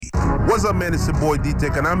What's up, man? It's your boy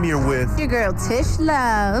D-Tech, and I'm here with your girl Tish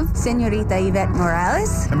Love, Senorita Yvette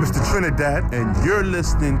Morales, and Mr. Trinidad, and you're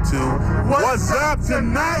listening to What's Up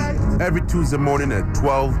Tonight? Every Tuesday morning at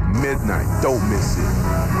 12 midnight. Don't miss it.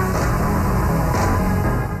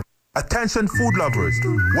 Attention food lovers.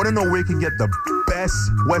 Want to know where you can get the best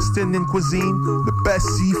West Indian cuisine, the best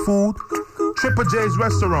seafood? Triple J's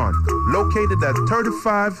Restaurant, located at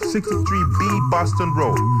 3563B Boston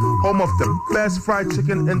Road, home of the best fried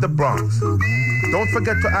chicken in the Bronx. Don't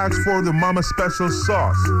forget to ask for the Mama Special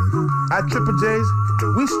sauce. At Triple J's,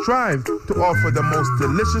 we strive to offer the most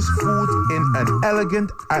delicious food in an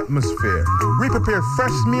elegant atmosphere. We prepare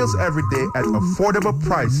fresh meals every day at affordable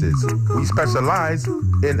prices. We specialize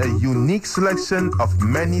in a unique selection of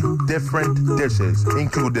many different dishes,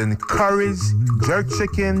 including curries, jerk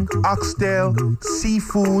chicken, oxtail,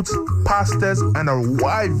 seafoods, pastas, and a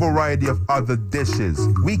wide variety of other dishes.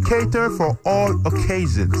 We cater for all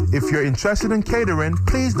occasions. If you're interested in catering,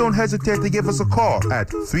 please don't hesitate to give us a call at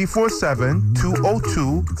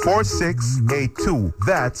 347-202-4682.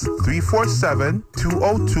 That's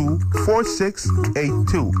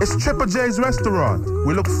 347-202-4682. It's Triple J's Restaurant.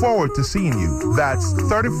 We look forward to seeing you. That's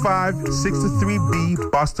 3563B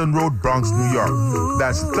Boston Road, Bronx, New York.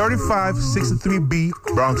 That's 3563B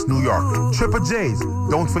Bronx, New York. Triple J's,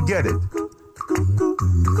 don't forget it.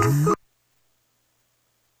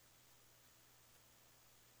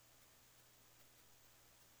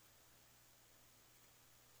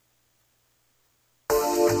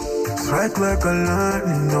 Strike like a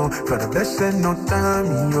line, yo. Got the best and no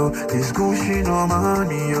time, yo. This Gucci no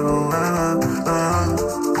money, yo.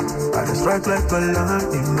 I just strike like a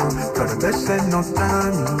line, yo. Got the best and no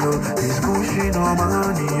time, yo. This Gucci no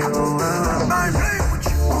money, yo. My play with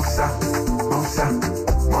you, Musa, Musa.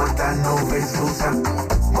 Montano Vesusa.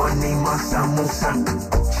 Money Masa Musa.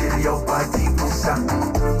 Chill your body, Musa,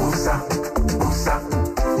 Musa, Musa.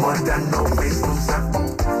 Montano Vesusa.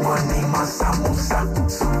 Money Masa Musa.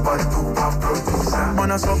 Super duper producer.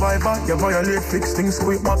 Man a survivor, you violate fixed things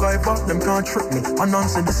with MacGyver. Them can't trick me. And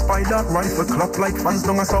answer the spider, rifle clap like fans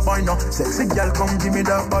down a sabina. Sexy girl come give me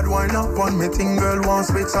that bad wine up. On me thing girl wants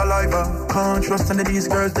spit saliva. Can't trust any of these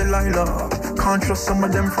girls Delilah. Can't trust some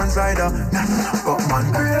of them friends either. But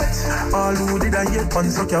man great. All who did I hate man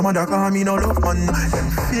suck your mother call me no love man. Them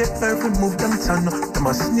fake earth remove them tongue. Them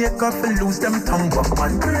a snake off and lose them tongue. But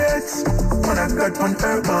man great. Man I got on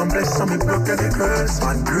earth and bless some me broke every curse.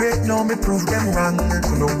 Man great now me prove them wrong.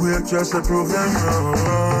 So no wait just to prove them wrong.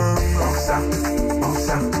 Musa,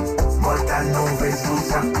 Musa, Montano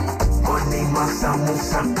Vesusa. Money Masa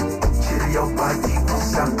Musa. Chill your body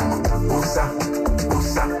Musa, Musa,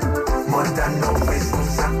 Musa. Montano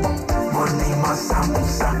Vesusa. Money Masa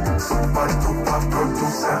Musa. Super duper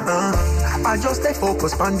producer. I just stay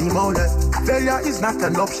focused on the model. Failure is not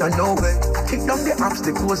an option, no way. Kick down the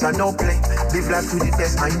obstacles and no play. Live life to the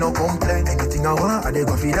best, I no complain. Anything I want, I dey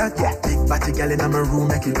go for that, yeah. Big party girl in my room,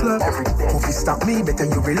 make it club. If you stop me, better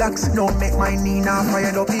you relax. No make my knee now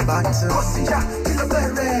fire up the bat. Pussy ja, feel the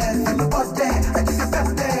berry, feel the body, I give you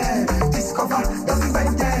pepper. Discover, don't be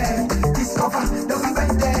right there. Discover, don't be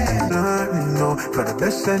right there. No, for the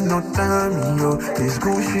best and no time, yo. This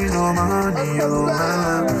Gucci no money, yo.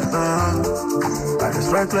 I just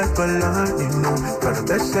strike like a line, yo. For the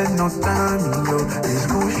best and no time, yo. This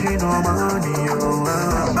Gucci no money, yo.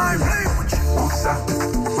 My play with you, Musa,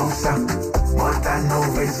 Musa. Montano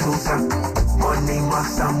Vesusa. Money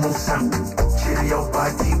Masa Musa. Chill your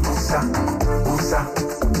body, Musa, Musa,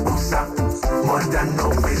 Musa. Montano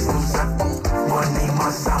Vesusa. Money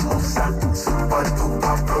Masa Musa. Super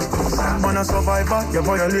duper producer. Man a survivor, you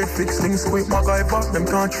violate fixed things with MacGyver. Them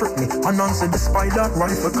can't trick me. And answer the spider,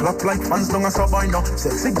 rifle clap like fans down a sabina.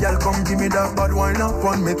 Sexy girl come give me that bad wine up.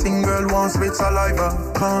 On me thing girl wants spit saliva.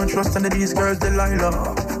 Can't trust any of these girls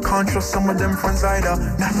Delilah. Can't trust some of them friends either.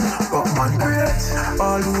 But man great.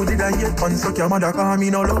 All who did I hate man suck your mother call me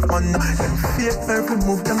no love man. Them fake earth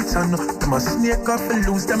remove them tongue. Them a snake off and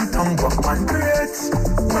lose them tongue. But man great.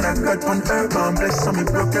 Man I got on earth and bless some me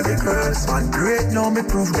broke every curse. Man great now me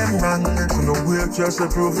prove them wrong. So no wait just to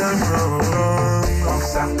prove them wrong.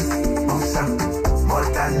 Musa, Musa.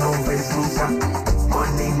 Montano Vesusa.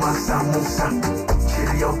 Money Masa Musa.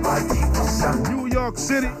 Chill your body Musa. New York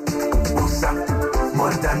City, Musa.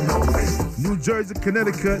 New Jersey,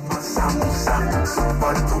 Connecticut, and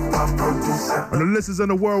the listeners on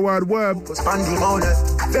the World Wide Web.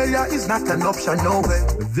 Failure is not an option, no way.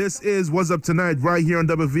 This is What's Up Tonight, right here on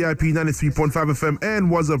WVIP 93.5 FM and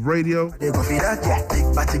What's Up Radio. They go for that, yeah.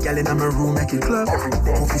 Big party girl in my room, make it club.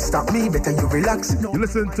 If you stop me, better you relax. You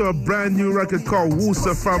listen to a brand new record called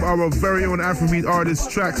Woosa from our very own Afrobeat artist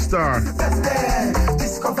Trackstar.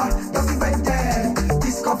 Discover.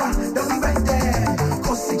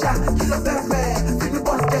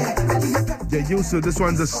 Yusuf, this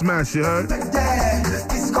one's a smash, you heard?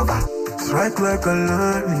 Strike like a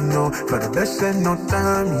lightning, yo. For the best and no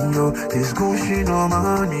time, yo. This Gucci no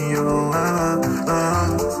money, yo. I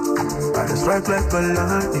just strike like a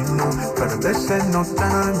lightning, yo. For the best and no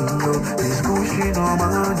time, yo. This Gucci no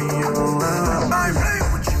money, yo. I play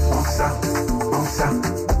with you, Musa, Musa.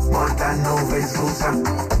 Montano Vesusa.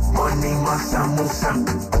 Money Masa Musa.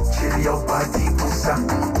 Chill your body, Musa,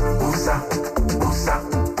 Musa, Musa.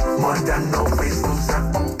 Montano Vesusa.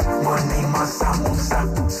 Money Masa Musa.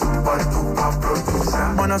 Super duper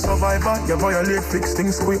producer. Man a survivor, you violate fixed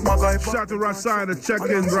things with my guy. Shout to Rasai, the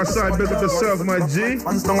check-in. Rasai, big up yourself, my G.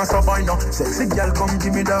 Fans don't a survivor. Sexy girl, come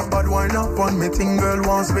give me that bad wine up. One meeting girl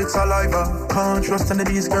wants spit saliva. Can't trust any of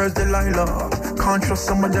these girls, Delilah. Can't trust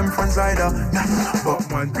some of them friends either. Nah, but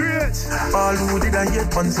man, great. All who did I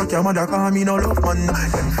hate man, suck your mother, call me no love man.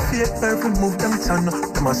 Them fake perfect move them tongue.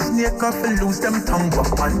 Them a snake off and lose them tongue.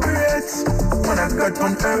 But man, great. Man, I got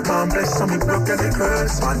one earth, man, bless some me broke every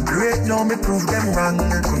curse. Man, great, now me prove them wrong.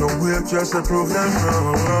 Couldn't wait just to prove them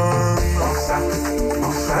wrong.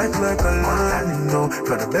 Fight like a lion, yo.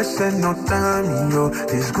 For the best and no time, yo.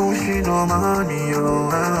 This Gucci no money, yo.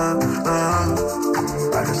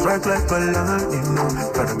 I just strike like a lion, yo.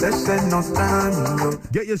 For the best and no time, yo.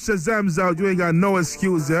 Get your Shazams out, you ain't got no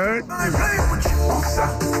excuse, you heard? I play with you, Musa,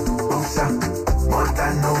 Musa.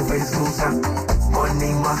 Montano Vesusa.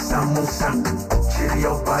 Money Masa Musa. Chill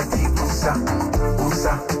your body, Musa,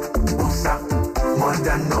 Musa, Musa.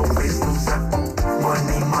 Montano Vesusa.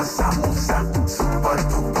 Money Masa Musa. Super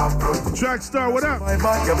duper producer. Track star, what up?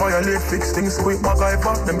 You violate fixed things quick,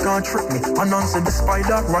 MacGyver. Them can't trick me. And answer the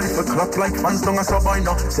spider. Rifle clap like fans down a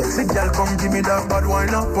sabina. Sexy girl, come give me that bad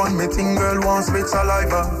wine up. One meeting girl wants spit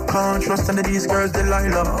saliva. Can't trust any of these girls,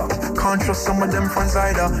 Delilah. Can't trust some of them friends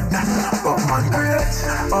either. Nah, but man,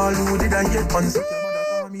 great. All who did I hate man, suck your mother,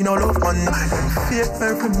 call me no love man. Them fake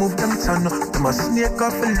perfect move them tongue. Them a snake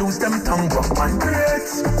off and lose them tongue. But man, great.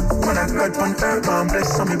 Man, I got one earth, man,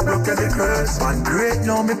 bless some me broke every curse. Man, great,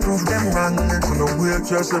 now me prove them wrong. Couldn't wait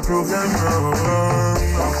just to prove them wrong.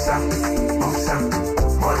 Musa, Musa.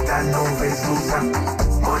 Montano Vesusa.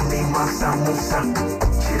 Money Masa Musa.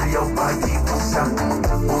 Chill your body, Musa,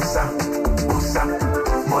 Musa, Musa.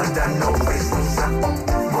 Montano Vesusa.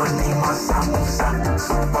 Money Masa Musa.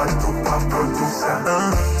 Super duper producer.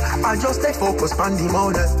 I just stay focused on the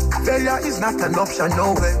model. Failure is not an option,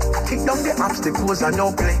 no way. Kick down the obstacles and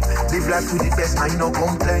no play. Live life to the best, I no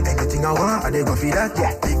complain. Anything I want, I dey go for that,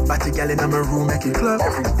 yeah. Big batty gal in my room, make it club.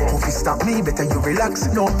 If you stop me, better you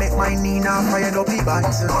relax. No make my knee now, fire up the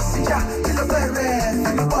bands. You look very red,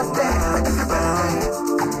 you look there, you look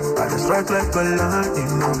I just strike like a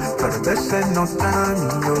lightning, yo. For the best and no time,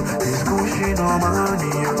 yo. This Gucci no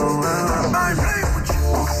money, yo. I play with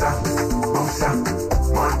you, Musa, Musa.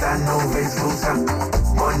 Montano Vesusa.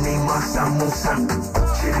 Money Masa Musa.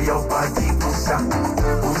 Chill your body, Musa,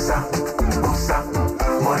 Musa, Musa.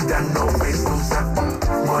 Montano Vesusa.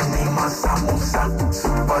 Money Masa Musa.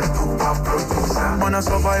 Super duper producer. Man a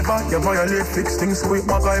survivor, you violate fixed things with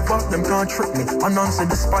MacGyver. Them can't trick me. And answer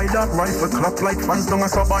the spider. Rifle clap like fans down a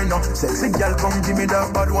sabina. Sexy girl, come give me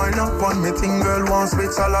that bad wine up. One meeting girl wants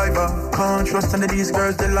spit saliva. Can't trust any of these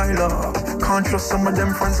girls, Delilah. Can't trust some of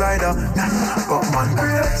them friends either. Nah, but man,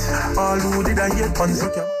 great. All who did I hate man,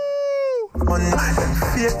 suck your man. Them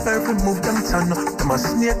fake perfect move them tongue. Them a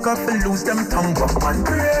snake off and lose them tongue. But man,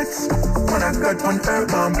 great. Man, I got one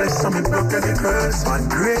earth, man, bless some me broke every curse. Man,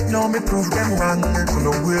 great, now me prove them wrong.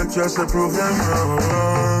 Couldn't wait just to prove them wrong.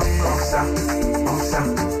 Musa, Musa.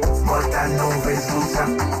 Montano Vesusa.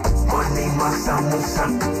 Money Masa Musa.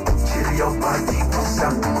 Chill your body, Musa,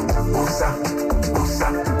 Musa, Musa.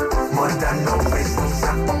 Montano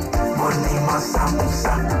Vesusa. Money Masa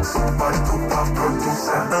Musa. Super duper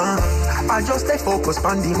producer. I just stay focused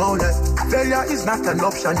on the model. Failure is not an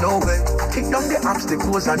option, no way. Kick down the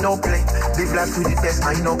obstacles and no play. Live life to the best,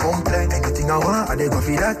 I no complain. Anything I want, I dey go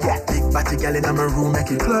for that, yeah. Big batty gal in my room, make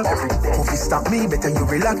it club. If you stop me, better you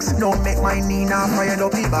relax. No make my knee now, fire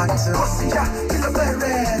up the bands. Consider, you look very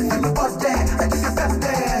red. You look out there, and you look back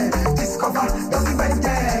there. Discover, don't be right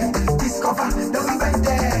there. Discover, don't be right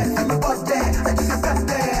there. You look out there, and you look back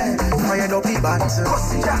there. Fire up the bands.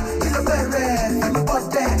 Consider, you look very red. You look out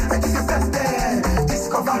there, and you look back there.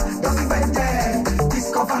 Discover, don't be right there.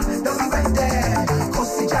 Discover, don't be right there.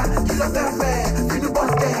 Consider, you look very red. You look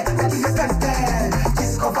out there, and you look back there.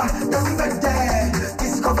 Discover, don't be right there.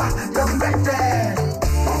 Discover, don't be right there.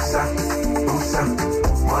 Musa, Musa.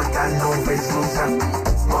 Montano Vesusa.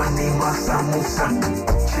 Money Masa Musa.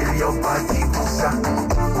 Chill your body, Musa,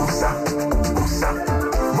 Musa, Musa.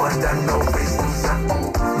 Montano Vesusa.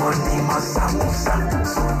 Money Masa Musa.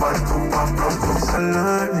 Super duper producer.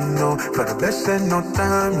 For the best and no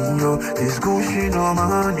time, yo. This Gucci no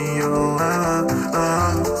money, yo.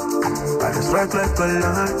 I just rock like a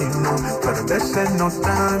lion, you know. For the best and no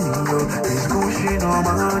time, yo. This Gucci no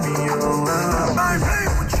money, yo. I play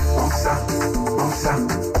with you. Musa, Musa,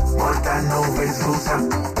 Montano is Musa.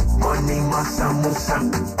 Money, massa, Musa.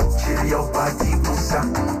 Chill your body, Musa,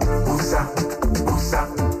 Musa, Musa.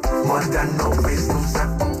 Montano is Musa.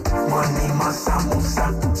 Money, massa, Musa.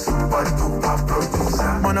 Super duper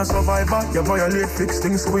producer. Man a survivor, you violate fixed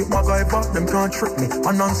things with MacGyver. Them can't trick me.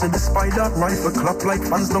 And answer the spider, rifle clap like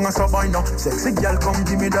fans down a sabina. Sexy girl, come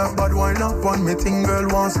give me that bad wine up. On me thing, girl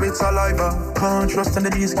wants spit saliva. Can't trust any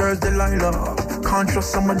of these girls, Delilah. Can't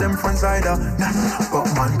trust some of them friends either. Nah, but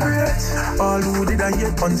man, great. All who did I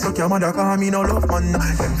hate man, suck your mother, call me no love man.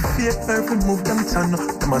 Them fake every move them turn.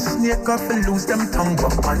 Them a snake off and lose them tongue.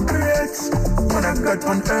 But man, great. Man, I got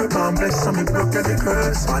on earth, man, bless some me broke every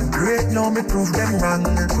curse. Man, great, now me prove them wrong.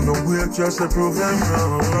 So no way just to prove them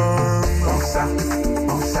wrong. Musa,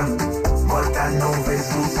 Musa, Montano is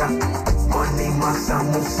Musa. Money, massa,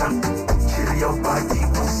 Musa. Chill your body,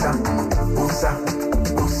 Musa, Musa,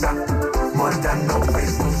 Musa. Montano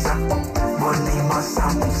is Musa. Money, massa,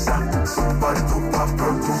 Musa. Super duper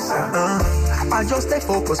producer. I just stay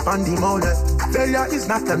focused on the model. Failure is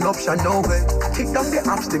not an option, no way. Kick down the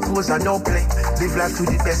obstacles and no play. Live life to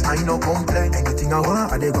the best, I no complain. Anything I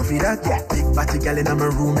want, I dey go for that, yeah. Big body girl in my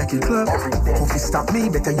room, make it club. If you stop me,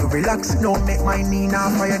 better you relax. No make my knee now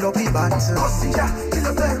fired up the bat. Pussy, yeah, kill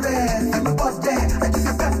a berry. Feel the butt there, I give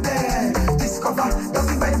you pepper. Discover, don't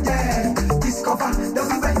be went there. Discover, don't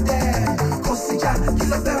be went there. Pussy, yeah,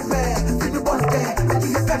 kill a berry. Feel the butt there, I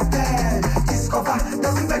give you pepper. Discover,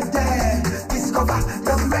 don't be went there. Discover,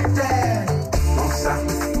 don't be went there. Musa,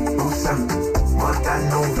 Musa,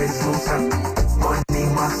 Montano is Musa. Money,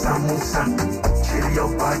 massa, Musa. Chill your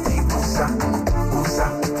body, Musa, Musa,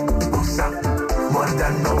 Musa.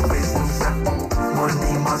 Montano is Musa.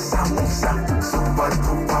 Money, massa, Musa. Super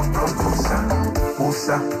duper producer.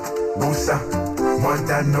 Musa, Musa.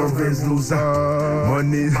 Montano is Musa.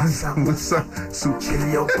 Money, Musa. Chill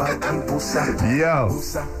your body, Musa. Yo.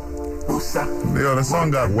 Musa, Musa. Yo, the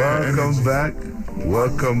song got bad Welcome energy. back.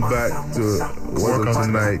 Welcome back to Welcome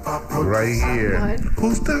Tonight, right here.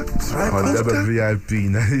 Who's that? On WVIP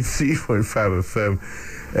 93.5 FM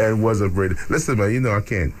and Was Up Radio. Listen, man, you know I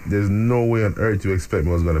can't. There's no way on earth you expect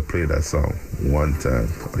me I was going to play that song one time.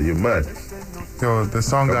 Are you mad? Yo, the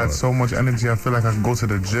song Come got on. so much energy, I feel like I could go to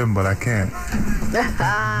the gym, but I can't.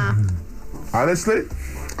 Honestly,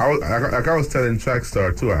 like I was telling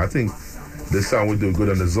Trackstar too, I think this song would do good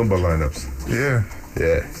on the Zumba lineups. Yeah.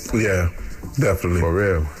 Yeah, definitely. For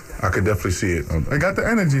real. I could definitely see it. I got the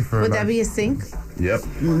energy for it. Would like- that be a sync? Yep.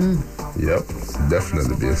 Yep.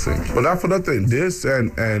 Definitely be a sync. But not for nothing. This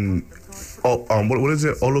and what is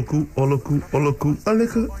it? Oloku.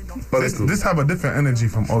 This have a different energy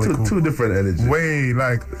from Oluku. Two different energies. Way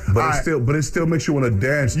like, But it still makes you want to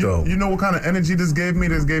dance though. you know what kind of energy this gave me?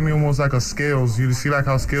 This gave me almost like a Scales. You see like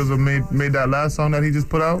how Scales made that last song that he just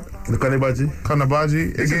put out, The Kanibaji?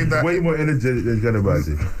 Kanabaji. It gave that way more energetic than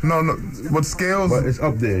Kanibaji. no. What Scales? But it's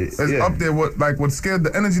up there. It's up there. What Scales?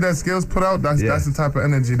 The energy that Scales put out. That's the type of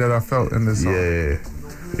energy that I felt in this song.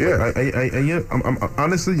 Yeah. And I'm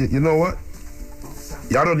honestly, you know what?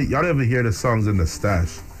 Y'all never hear the songs in the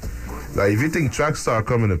stash. Like if you think Trackstar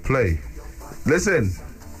coming to play, listen.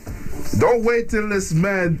 Don't wait till this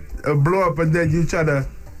man blow up and then you try to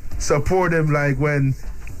support him like when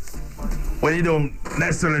you don't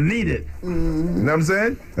necessarily need it. You know what I'm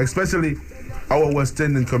saying? Especially our West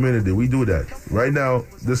Indian community, we do that. Right now,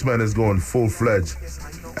 this man is going full-fledged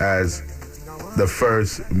as the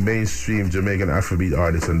first mainstream Jamaican Afrobeat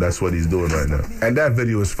artist, and that's what he's doing right now. And that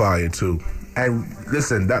video is fire too. And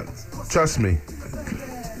listen, trust me.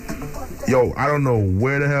 Yo, I don't know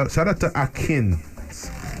where the hell. Shout out to Akin.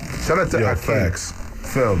 Shout out to Akin facts.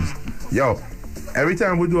 Films. Yo, every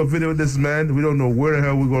time we do a video with this man, we don't know where the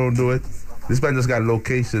hell we're gonna do it. This man just got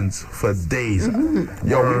locations for days.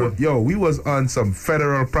 We was on some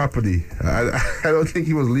federal property. I don't think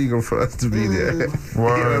he was legal for us to be there. You know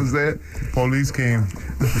what I'm saying? Police came.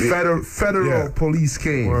 Federal police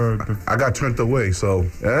came. Word. I got turned away, so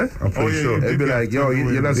I'm pretty sure. They'd be like, yo,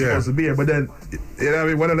 you're not supposed to be here. But then, you know what I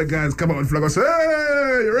mean? One of the guys come out and flag and say,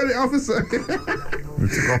 hey, you ready, officer? We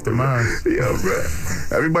took off the mask. Yo,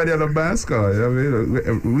 bro. Everybody on a mask on. You know what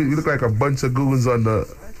I mean? We look like a bunch of goons on the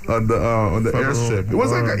airstrip. It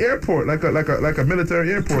was like an airport, like a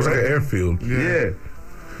military airport. It's like right? an airfield. Yeah.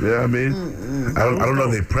 Yeah, I mean, I don't know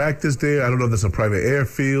if they practice there. I don't know if it's a private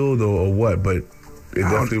airfield or what, but it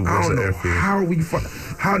definitely was an airfield. How are we?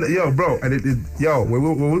 Yo, bro, and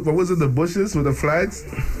what was in the bushes with the flags?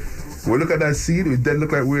 we look at that scene, it didn't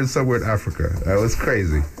look like we were somewhere in Africa. That was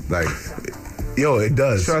crazy. Like, yo, it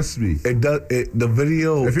does. Trust me. It does. The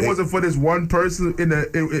video. If it wasn't for this one person in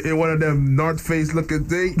one of them North Face looking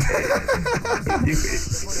thing,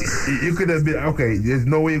 you could have been, okay, there's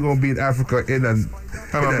no way you're going to be in Africa in a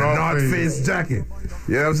North Face jacket.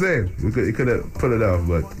 You know what I'm saying? You could have put it off,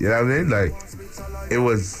 but you know what I mean? Like, it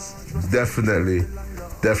was definitely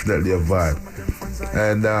a vibe.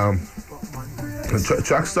 And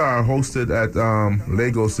Trackstar hosted at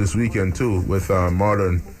Lagos this weekend too with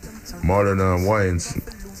Modern Wines.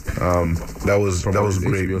 That was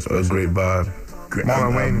great. A great vibe.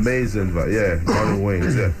 Amazing vibe. Yeah, Modern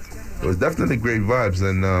Wines. Yeah, it was definitely great vibes.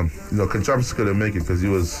 And Controversy couldn't make it because he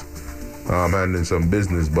was handling some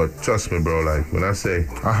business. But trust me, bro. Like when I say,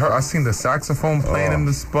 I seen the saxophone playing in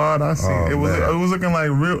the spot. I seen it was looking like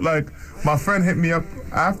real. Like my friend hit me up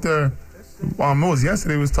after. It was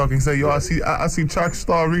yesterday. He was talking. He said, "Yo, I see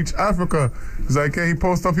Trackstar reach Africa." He's like, "Hey, he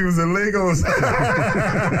posted up. He was in Lagos."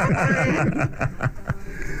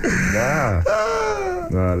 Nah,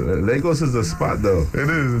 Lagos is a spot though. It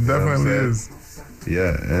is. It definitely is.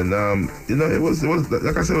 Yeah, and it was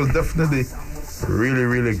like I said, it was definitely really,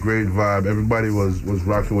 really great vibe. Everybody was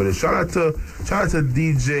rocking with it. Shout out to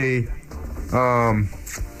DJ,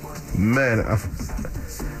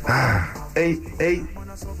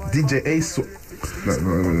 DJ Ace. No.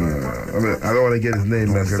 I don't want to get his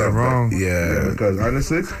name messed up. Wrong. Yeah, because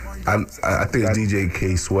honestly, I think it's DJ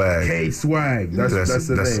K Swag. K Swag. That's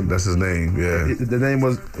the name. That's his name. Yeah. The name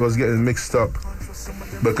was getting mixed up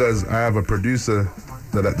because I have a producer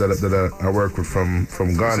that I work with from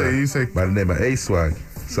Ghana. You say by the name of A Swag.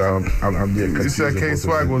 So I'm getting confused. You said K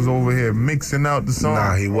Swag was over here mixing out the song.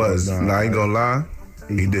 Nah, he was. I ain't gonna lie.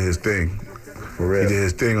 He did his thing. For real. He did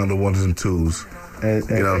his thing on the ones and twos. And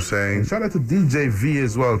you know what I'm saying? And shout out to DJ V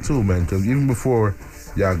as well too, man. Because even before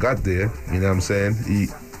y'all got there, you know what I'm saying? He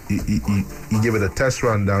gave it a test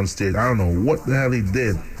run downstairs. I don't know what the hell he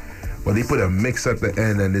did, but he put a mix at the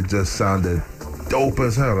end and it just sounded dope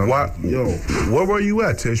as hell. Where were you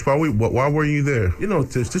at, Tish? Why were you there? You know,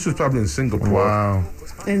 Tish was probably in Singapore. Wow.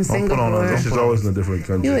 In Singapore. Tish is always in a different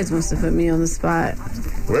country. You always must have put me on the spot.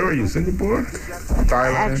 Where were you? Singapore?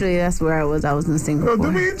 Thailand? Actually, that's where I was. I was in Singapore.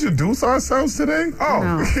 Did we introduce ourselves today? Oh,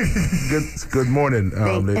 No. good morning,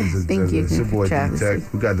 ladies and thank gentlemen. you, It's your boy Travis.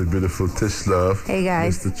 D-Tech. We got the beautiful Tish Love. Hey,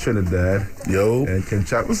 guys. Mr. Trinidad. Yo. And Ken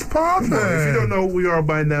Chop. What's poppin'? If you don't know who we are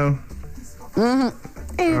by now, If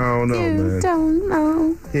don't know, you man. don't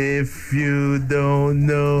know. if you don't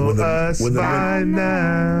know us by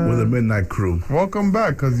now. With the Midnight Crew. Welcome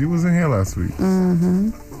back, because you wasn't here last week.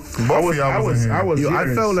 Both of y'all wasn't here. I was Yo, here I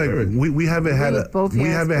in felt like spirit. we haven't had a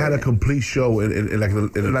spirit. complete show in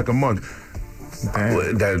like a month.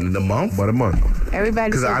 In a month. About a month.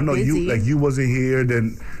 Everybody's Because so I know busy. you wasn't here.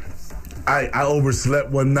 Then I overslept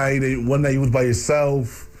one night. And one night you was by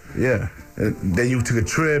yourself. Yeah. And then you took a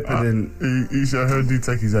trip, and then You should have heard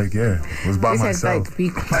D-Tech. He's like, yeah, it was by He said, Uh, myself. like, be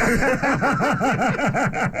quiet.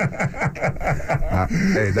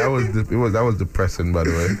 Hey, that was depressing, by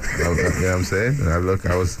the way. You know what I'm saying? And I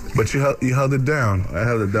was. but you held it down. I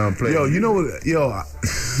held it down. Playing. Yo, you know what? Yo, I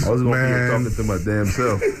was gonna be here man. talking to my damn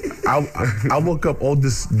self. I woke up all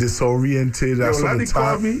disoriented. I Yo, saw Lonnie the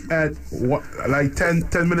called time. me at like 10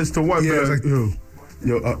 minutes to 1. Yeah, I was it was like,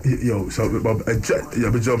 so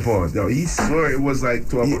jump on. Yo, he swore it was like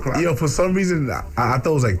 12 o'clock. Yo, for some reason, I thought it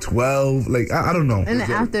was like 12. Like, I don't know. In the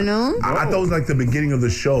afternoon? I thought it was like the beginning of the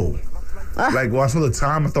show. Like, when I saw the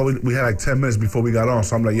time, I thought we had like 10 minutes before we got on.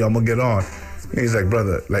 So I'm like, yo, I'm going to get on. And he's like,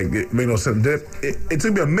 brother, like, it made no sense. It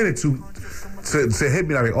took me a minute to hit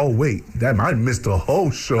me. Like, oh, wait, I missed the whole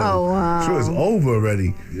show. Oh, wow. Show is over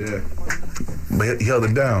already. Yeah. But he held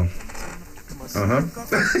it down. Did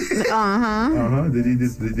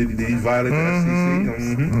he violate the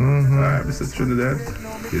FCC? All right, Mr. Trinidad,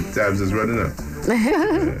 your tabs is running up.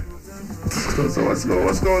 Yeah. So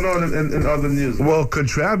what's going on in other news? Well,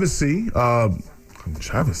 controversy.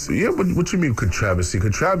 Controversy? Yeah, what you mean controversy?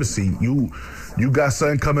 Controversy. You got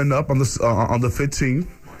something coming up on the 15th.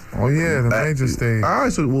 Oh, yeah, the major stage. All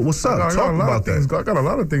right, so what's up? Talk about that. I got a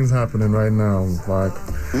lot of things happening right now. Like,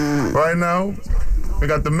 right now, we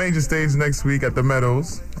got the major stage next week at the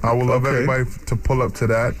Meadows. I would love everybody to pull up to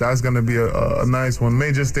that. That's going to be a nice one.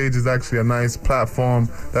 Major stage is actually a nice platform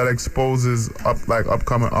that exposes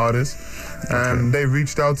upcoming artists. And they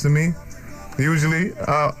reached out to me. Usually,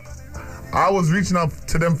 I was reaching out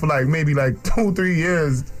to them for maybe 2-3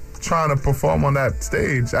 years trying to perform on that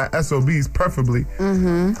stage at SOBs preferably.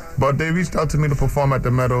 But they reached out to me to perform at the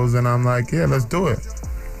Meadows, and I'm like, yeah, let's do it.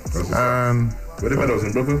 And where the Meadows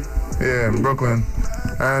in Brooklyn? yeah, in Brooklyn.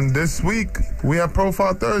 And this week we have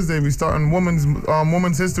Profile Thursday. We starting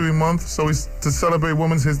Women's History Month, so to celebrate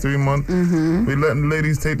Women's History Month, we letting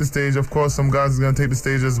ladies take the stage. Of course, some guys are gonna take the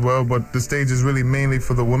stage as well, but the stage is really mainly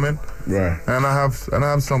for the women. Right. And I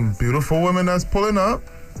have some beautiful women that's pulling up,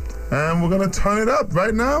 and we're gonna turn it up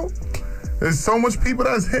right now. There's so much people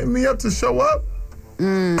that's hitting me up to show up.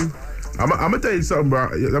 I'm gonna tell you something, bro.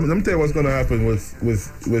 Let me tell you what's gonna happen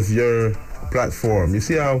with your platform. You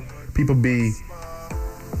see how people be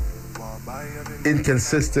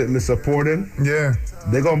inconsistently supporting? Yeah.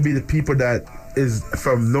 They're gonna be the people that is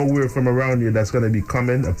from nowhere from around you that's gonna be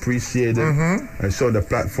coming, appreciating, and showing the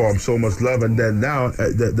platform so much love. And then now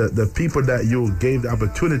the people that you gave the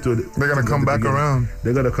opportunity to, they're gonna come back around.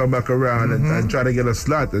 They're gonna come back around and try to get a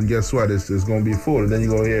slot. And guess what? It's gonna be full. And then you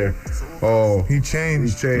go hear, oh, he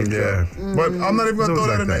changed. Yeah. But I'm not even gonna throw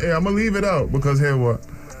that in the air. I'm gonna leave it out because here what.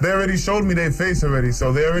 They already showed me their face already,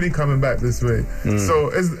 so they're already coming back this way. So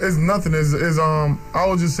it's nothing. I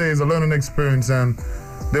would just say it's a learning experience. And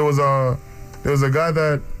there was a guy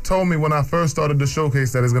that told me when I first started the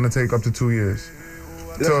showcase that it's gonna take up to 2 years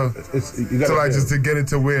to get it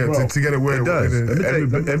to where to get it where it does.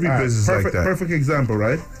 Every business like that. Perfect example,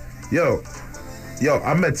 right? Yo,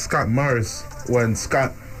 I met Scott Morris when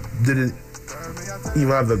Scott didn't even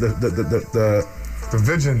have the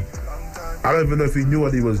vision. I don't even know if he knew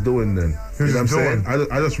what he was doing then. You know what I'm saying?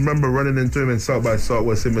 I just remember running into him in South by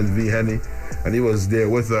Southwest, him and V. Henny, and he was there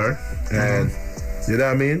with her. And you know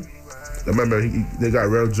what I mean? I remember they got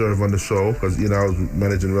Real Jerv on the show because I was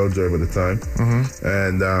managing Real Jerv at the time.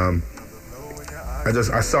 And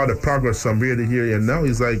I saw the progress from year to year, and now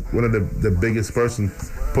he's like one of the biggest person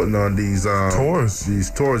putting on these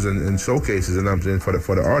tours and showcases, and I'm saying for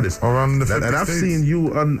the artists around the 50 and I've seen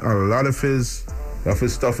you on a lot of his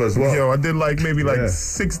stuff as well. Yo, I did maybe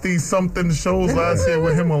 60 something shows last year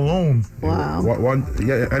with him alone. Wow. And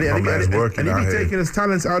he be taking his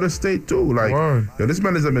talents out of state too. This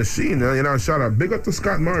man is a machine. Shout out, big up to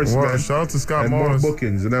Scott Morris, man. Shout out to Scott and Morris. More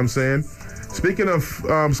bookings. You know what I'm saying? Speaking of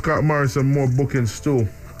Scott Morris and more bookings too.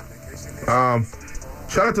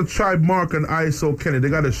 Shout out to Tribe Mark and ISO Kenny. They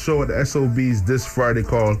got a show at the SOBs this Friday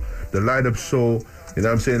called The Light Up Show. You know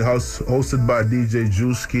what I'm saying? Hosted by DJ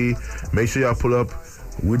Juski. Make sure y'all pull up.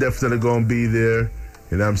 We definitely gonna be there.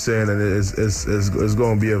 You know what I'm saying? And it's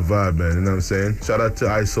gonna be a vibe, man. You know what I'm saying? Shout out to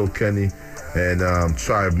ISO Kenny and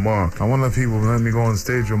Tribe Mark. I wonder if he will let me go on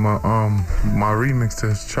stage with my remix to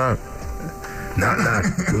his track. Nah.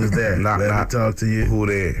 Who's there? Let me talk to you. Who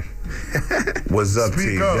there? What's up,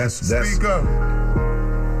 Speak team? up. Speak up.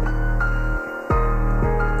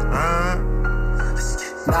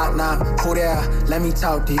 Knock, who there? Let me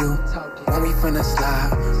talk to you. When we finna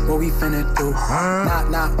slide, what we finna do?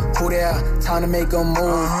 Knock, who there? Time to make a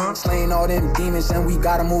move. Slaying all them demons and we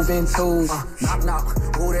gotta move in twos. Knock,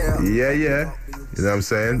 who there? Yeah. You know what I'm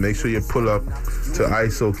saying? Make sure you pull up to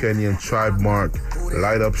ISO Kenny and Tribe Mark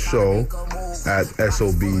Light Up Show at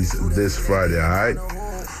SOBs this Friday, alright?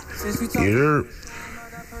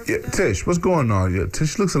 Yeah, Tish, what's going on? Yeah,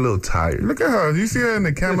 Tish looks a little tired. Look at her. You see her in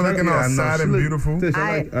the camera looking all sad and beautiful. Tish,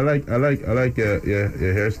 I like your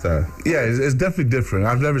hairstyle. Yeah, it's definitely different.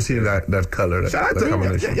 I've never seen that color. Shout out to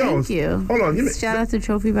combination. Thank you. Hold on. Shout out to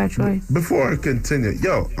Trophy by Troy. Before I continue,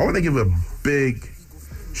 I want to give a big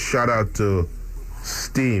shout out to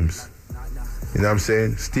Steams. You know what I'm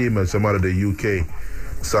saying? Steam is some out of the UK,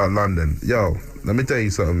 South London. Let me tell you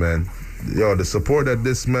something, man. The support that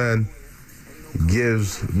this man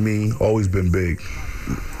gives me always been big.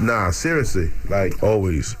 Nah, seriously,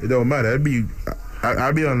 always. It don't matter. I'd be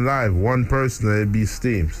on live, one person, and it'd be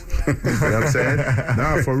Steams. You know what I'm saying?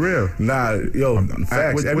 Nah, for real. Nah,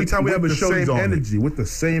 facts. Every time we have a show, he's on with the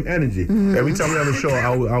same energy. Every time we have a show, I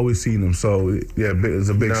always see him. So yeah, it's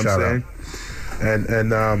a big shout out.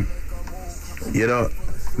 And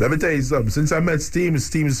let me tell you something. Since I met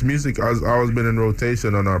Steam's music has always been in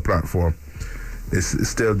rotation on our platform. It's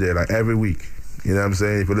still there, every week. You know what I'm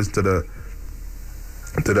saying? If you listen to the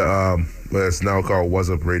what it's now called What's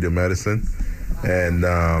Up Radio Medicine, and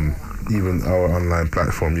even our online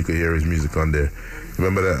platform, you could hear his music on there.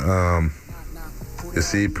 Remember that you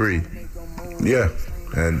see Pre? Yeah.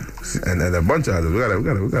 And a bunch of others. We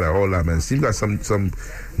got a whole lot, man. Steve got some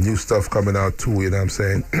new stuff coming out too, you know what I'm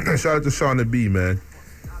saying? Shout out to Sean the B, man.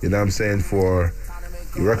 You know what I'm saying, for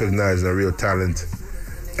recognizing a real talent.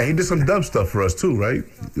 And he did some dub stuff for us too, right?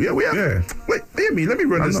 Yeah, we have. Yeah. Wait, let me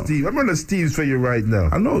run the Steve. I'm running the Steves for you right now.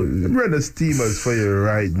 I know. I'm running the Steamers for you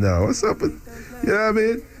right now. What's up? You know what I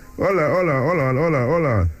mean? Hold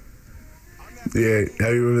on. Yeah,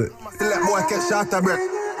 have you let boy get shot a breath.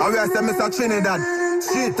 I will say Mr. Trinidad.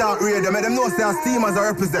 Street out radio, make them know say Steamers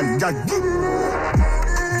are represent.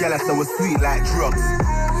 Girl, I say was sweet like drugs.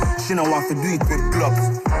 She don't want to do it with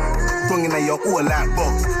gloves. Tongue in your ear like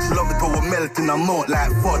bugs. She love it how we melt in her mouth like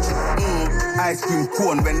fudge. Ice cream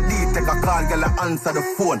cone. When D take a call, girl, I answer the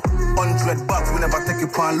phone. 100 bucks, we never take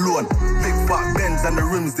it on loan. Big fat Benz and the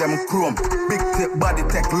rims, them chrome. Big tip body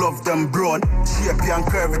tech, love them brown. Shapey and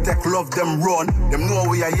curvy tech, love them run. Them know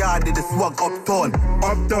we are yard, they swag uptown.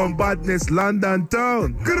 Uptown badness, London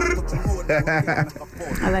town.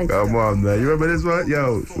 I like Come on, man. You remember this one?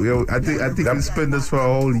 Yo, I think we spent this for a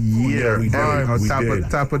whole year. We did. On We did.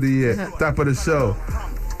 top of the year, top of the show.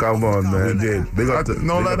 Come on, man. We did. Big up to,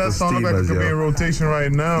 No, big let up that to song look like it Steamers, could be in yo. rotation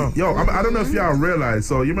right now. Yo, I don't know if y'all realize.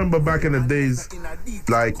 So you remember back in the days,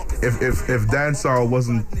 like if dancehall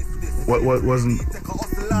wasn't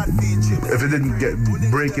if it didn't get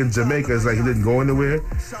break in Jamaica, it's like it didn't go anywhere.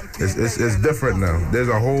 It's different now. There's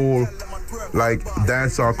a whole like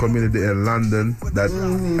dancehall community in London that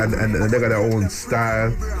and they got their own style.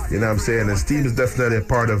 You know what I'm saying? And Steve is definitely a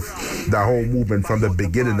part of that whole movement from the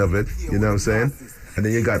beginning of it. You know what I'm saying? And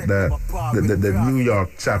then you got the New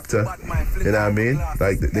York chapter, you know what I mean?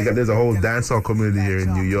 Like there's a whole dancehall community here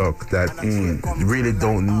in New York that really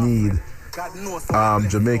don't need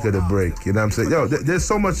Jamaica to break. You know what I'm saying? Yo, there's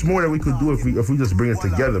so much more that we could do if we just bring it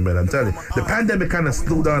together, man. I'm telling you, the pandemic kind of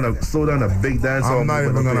slowed down a big dancehall. I'm not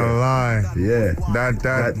even gonna lie. Yeah,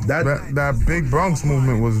 That big Bronx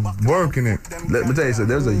movement was working it. Let me tell you something.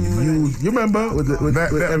 There's a huge. You remember with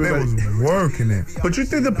That everybody? was working it. But you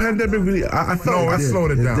think the pandemic really? I felt No, it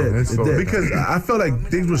slowed it down. It slowed it down. because I felt like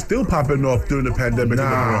things were still popping off during the pandemic in the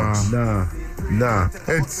Bronx. Nah.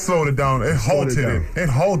 It slowed it down. It halted it. It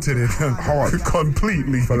halted it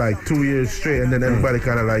completely. For like 2 years straight, and then everybody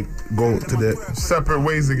kind of like go to the Separate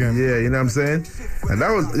ways again. yeah, you know what I'm saying? And that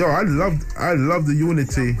was I love the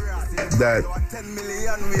unity that.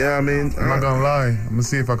 Yeah, I mean, I'm not gonna lie. I'm gonna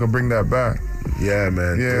see if I can bring that back. yeah,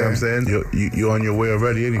 man. You know what I'm saying? You're on your way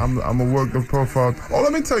already. Ain't you? I'm gonna work the profile. Oh,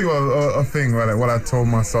 let me tell you a thing, right? What I told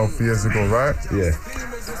myself years ago, right? Yeah.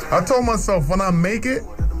 I told myself when I make it,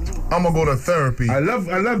 I'm gonna go to therapy. I love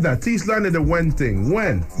that. Teach Landed the when thing.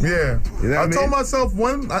 When? Yeah. You know what I mean? told myself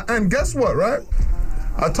and guess what, right?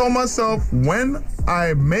 I told myself when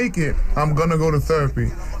I make it, I'm gonna go to therapy.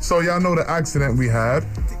 So y'all know the accident we had,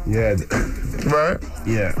 Yeah. right?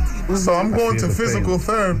 Yeah. So I'm going feel to the physical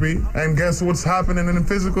therapy, and guess what's happening in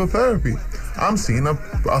physical therapy? I'm seeing a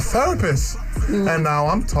therapist. And now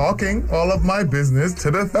I'm talking all of my business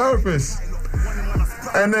to the therapist.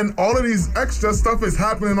 And then all of these extra stuff is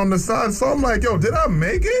happening on the side. So I'm like, yo, did I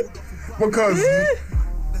make it? Because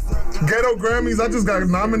Ghetto Grammys, I just got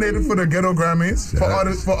nominated for the Ghetto Grammys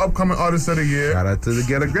for upcoming Artist of the Year. Shout out to the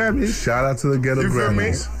Ghetto Grammys. Shout out to the Ghetto You feel me?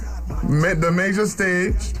 Grammys. The major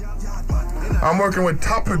stage. I'm working with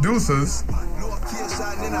top producers.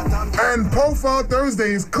 And Profile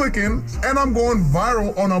Thursday is clicking, and I'm going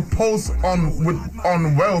viral on a post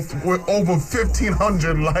on Wealth with over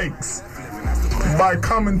 1,500 likes by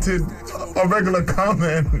commented a regular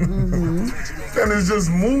comment. And it's just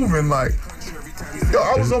moving like. Yo,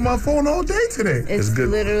 I was on my phone all day today. It's good.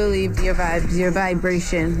 literally your vibes, your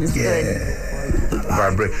vibration. It's good.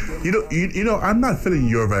 Vibrate. You know, I'm not feeling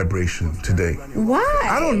your vibration today. Why?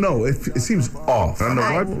 I don't know. It seems off. I don't know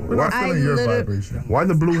I- We're not I feeling your literally- vibration. why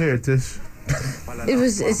the blue hair, Tish.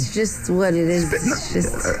 It's just what it is. It's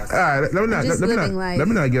just. All right, let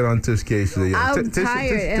me not get on Tish case today. I'm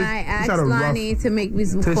tired, and I asked Lonnie to make me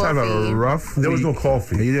some Tish had a coffee. rough There was week. no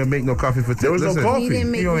coffee. And you didn't make no coffee for Tish. There was no Listen, coffee. He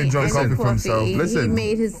didn't make He only me drank any coffee for himself. He Listen.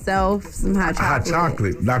 made himself some hot Hot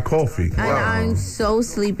chocolate. chocolate, not coffee. And I'm so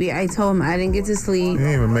sleepy. I told him I didn't get to sleep. You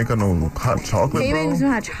didn't even make no hot chocolate, He made me bro. some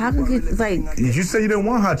hot chocolate. Like, You said you didn't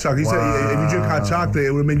want hot chocolate. You said if you drink hot chocolate,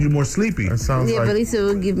 it would make you more sleepy. That sounds yeah, but at like least it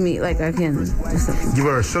would give me, like, I can. give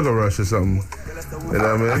her a sugar rush or something. You know what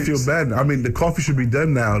I mean? I feel bad. I mean, the coffee should be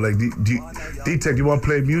done now. Like, D-Tech, you want to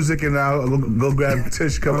play music and I'll go grab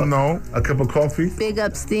Tish a cup of coffee? Big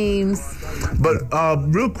up Steams. But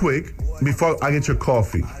real quick, before I get your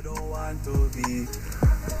coffee,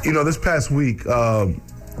 you know, this past week,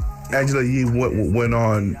 Angela Yee went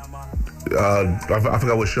on, I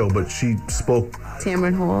forgot what show, but she spoke.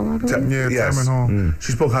 Tamron Hall, I believe. Yeah, Yes. Tamron Hall.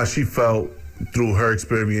 She spoke how she felt through her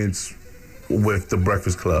experience with the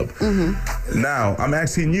Breakfast Club. Now, I'm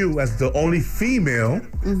asking you, as the only female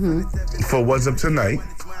for What's Up Tonight,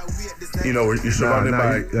 you know, you're surrounded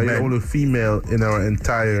by you're the men. only female in our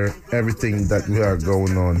entire everything that we are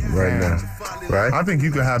going on right now, right? I think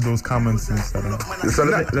you could have those comments instead of. So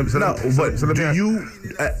let me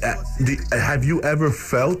Have you ever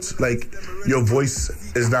felt like your voice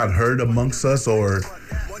is not heard amongst us, or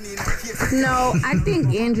No, I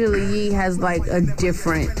think Angela Yee has, like, a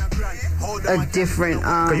different a different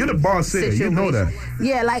You're the boss here. You know that.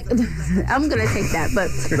 Yeah, like I'm gonna take that, but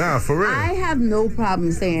Nah, for real. I have no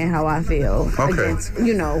problem saying how I feel. Okay.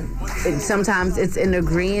 Against, sometimes it's in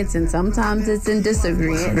agreement and sometimes it's in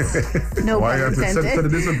disagreement. No Why you pun have to intended. set the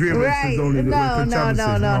disagreement Right. is only the No. I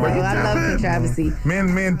love controversy. Me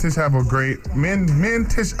and Tish have a great. Me and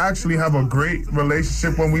Tish actually have a great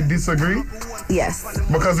relationship when we disagree Yes.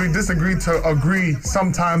 because we disagree to agree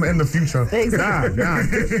sometime in the future. Exactly.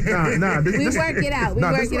 Nah. We work it out. We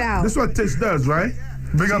work it out. This is what Tish does, right?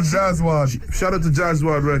 Big up Jazzwad. Shout out to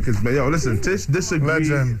Jazzwad Records, man. Yo, listen, Tish disagreed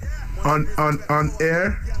Legend. on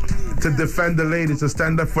air to defend the ladies, to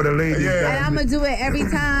stand up for the ladies. Yeah. And I'm gonna do it every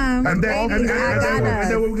time. And then, Ladies, I got and us.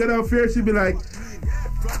 then when we get off here, she'd be like,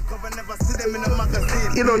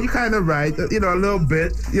 you kind of right, a little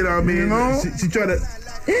bit, you know what I mean? You know? She tried to.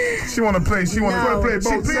 She want to play. She want No. to play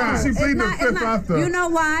both sides. She It's plead the not- fifth after. You know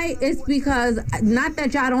why? It's because, not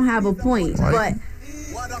that y'all don't have a point, Why? but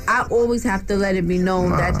I always have to let it be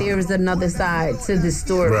known that there is another side to this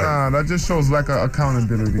story. Nah, that just shows lack of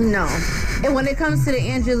accountability. No. And when it comes to the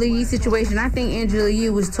Angela Yee situation, I think Angela Yee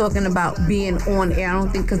was talking about being on air. I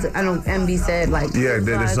don't think, because I know MB said, like, Yeah, those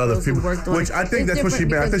there's guys, other those who people. worked on Which it. I think It's that's what she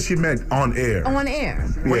different meant. I think because- she meant on air. on air.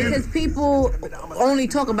 Yeah. Because people only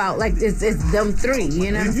talk about, like, it's them three,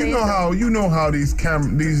 you know what I'm saying? You know how these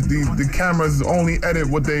the cameras only edit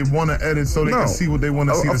what they want to edit so they can see what they want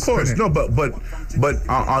to see. Of course, spinning. no, but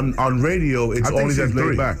on radio, it's I think only that she's laid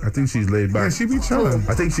three. back. I think she's laid back. Yeah, she be chilling.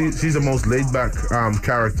 I think she's the most laid back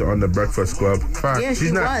character on the Breakfast Club. Fact. Yeah, She's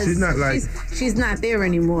she not- was. she's not like- she's not there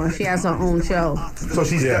anymore. She has her own show. So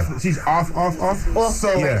she's she's off.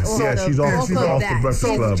 Also, Yeah, she's off the Breakfast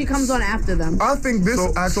Club. She comes on after them. I think this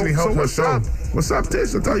actually helped her what's show. up? What's up,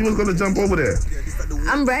 Tish? I thought you was gonna jump over there.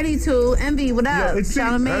 I'm ready to. Envy, what up? it's-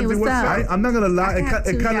 Charlamagne, Envy, what's up? I'm not gonna lie. I have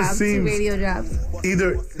It two kind of jobs, two seems radio jobs.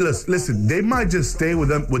 either. Listen, they might just stay with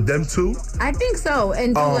them two. I think so,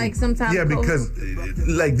 and do like sometimes. Yeah, because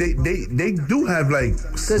like they do have like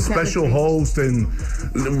special chemistry. hosts, and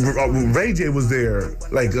Ray J was there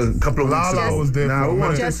like a couple of weeks Lala ago. was there Nah, for a we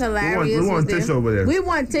want minute. Just Tish- hilarious. We want was Tish there. over there. We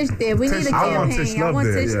want Tish there. We need a I want campaign. Tish Y'all Love want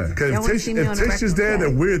there, Tish. yeah. y'all Because want to see me on if the Tish is there,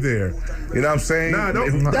 Breakfast then we're there. You know what I'm saying? Nah,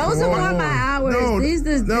 don't- Club. Those Whoa, are whoa. my hours. No, this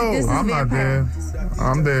is I'm not there.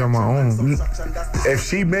 I'm there on my own. If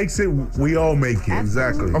she makes it, we all make it.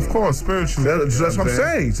 Exactly. Of course, spiritually. That's what I'm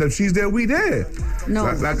saying. So if she's there, we there. No,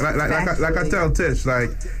 Like I factually. tell Tish,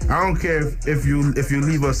 like I don't care if you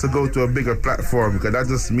leave us to go to a bigger platform, because that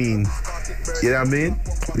just means, you know what I mean?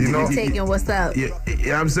 I'm taking what's up. Yeah, you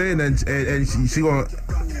know what I'm saying? And she gonna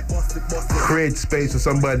create space for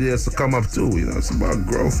somebody else to come up too. You know, it's about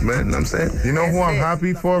growth, man. You know what I'm saying? You know who That's I'm it.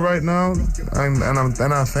 happy for right now,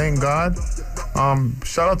 and I thank God.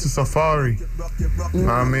 Shout out to Safari.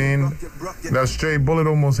 I mean, that stray bullet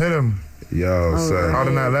almost hit him Yo, son. out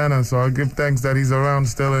in Atlanta. So I give thanks that he's around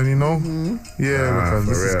still, and yeah, because for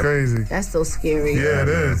this is real. crazy. That's so scary. Yeah, it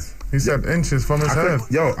is. He said inches from his head.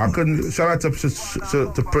 I couldn't. Shout out to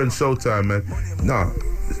Prince Showtime, man. No,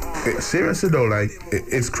 seriously though, like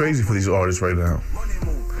it's crazy for these artists right now.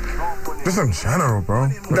 Just in general, bro.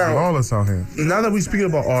 Now- Lawless out here. Now that we speaking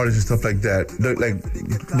about artists and stuff like that,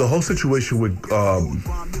 the whole situation with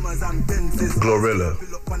Glorilla,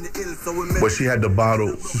 where she had the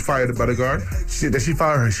bottle, she fired the bodyguard.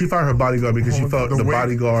 She fired her bodyguard because she felt the the weight.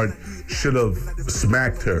 bodyguard should have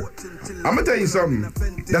smacked her. I'm gonna tell you something.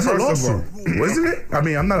 That's a First of all- lawsuit, wasn't it? I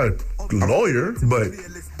mean, I'm not a lawyer, but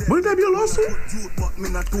wouldn't that be a lawsuit?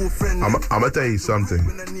 I'm gonna tell you something.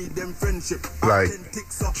 Like,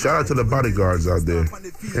 shout out to the bodyguards out there.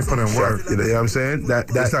 They put in work. You know what I'm saying?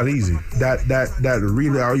 That's not easy. That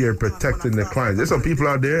really out here protecting their clients. There's some people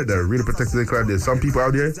out there that are really protecting their clients. There's some people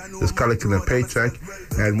out there that's collecting a paycheck,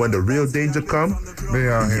 and when the real danger come, They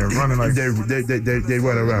out here running like they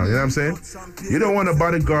run around. You know what I'm saying? You don't want a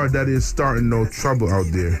bodyguard that is starting no trouble out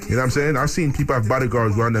there. You know what I'm saying? I've seen people have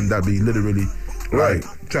bodyguards around them that be literally like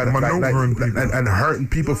trying to Maneuvering people. and hurting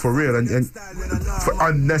people for real and for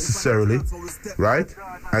unnecessarily, right?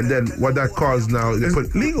 And then what that caused now, they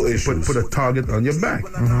put legal issues. Put a target on your back,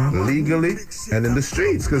 legally and in the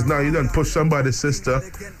streets, because now you done push somebody's sister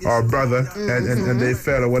or brother and they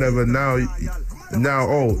fell or whatever. Now,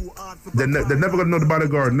 they're never gonna know the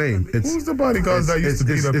bodyguard name. Who's the bodyguards that used to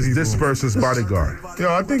beat up It's people? this person's bodyguard.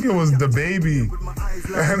 Yo, I think it was the baby.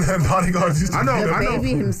 And then bodyguards used to I know, beat up I know, baby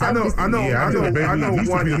himself used to I know, be I know, I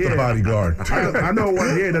know one the here. bodyguard. I know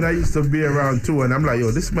one here that I used to be around too, and I'm like,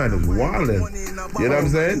 yo, this man is wildin'. You know what I'm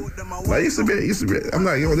saying? I used to be. I'm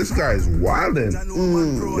like, yo, this guy is wildin'.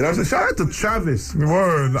 You know what I'm saying? Shout out to Travis.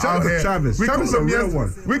 Word. Shout out out to here. Travis. We Travis called a him real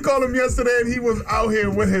one. We called him yesterday, and he was out here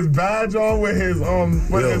with his badge on, with his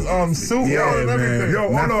some suit, and everything.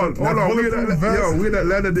 Yo, hold on. We in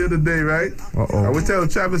Atlanta the other day, right? Uh-oh. I was telling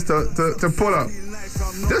Travis to pull up.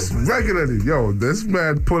 Just regularly, yo, this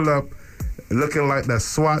man pulled up looking like the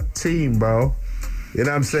SWAT team, bro. You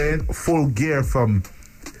know what I'm saying? Full gear from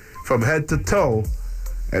head to toe,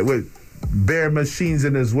 and with bare machines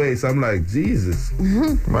in his waist. I'm like, Jesus.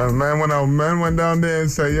 Man went down there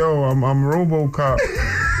and said, yo, I'm RoboCop.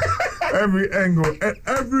 Every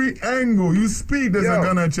angle you speak, there's a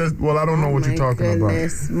gun at your chest. Well, I don't know what you're talking about.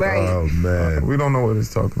 Right. Oh man, we don't know what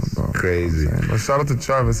he's talking about. Crazy. But shout out to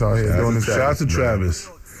Travis out here doing his Shout out to Travis.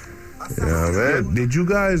 Yeah, man. Did you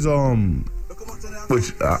guys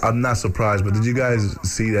which I'm not surprised, but did you guys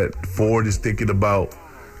see that Ford is thinking about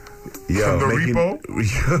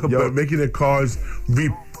making their cars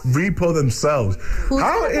repo themselves? Who's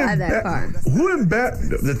gonna buy that car?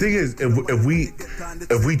 The thing is, if we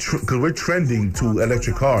because we're trending to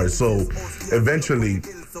electric cars, so eventually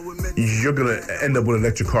you're gonna end up with an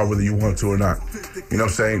electric car whether you want to or not. You know what I'm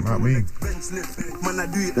saying? Not me.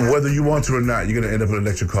 Whether you want to or not, you're gonna end up with an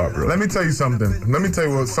electric car, bro. Let me tell you something. Let me tell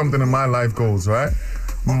you what something in my life goals, right?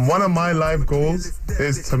 One of my life goals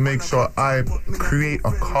is to make sure I create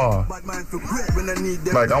a car.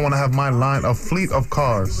 Like, I want to have a fleet of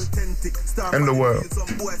cars in the world.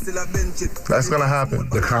 That's going to happen.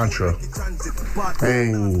 The Contra.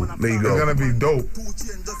 Hey, there you go. It's going to be dope.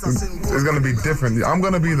 It's going to be different. I'm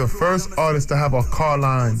going to be the first artist to have a car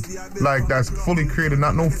line, like, that's fully created.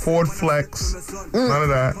 Not no Ford Flex. None of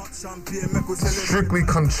that. Strictly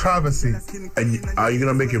controversy. And are you going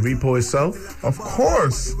to make it repo itself? Of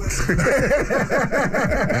course.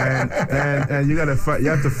 and you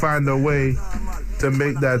have to find a way to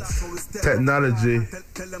make that technology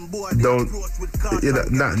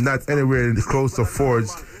not anywhere close to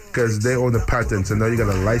Ford's, because they own the patents and now you got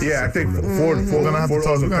a license. Yeah, I think Ford. We're gonna have to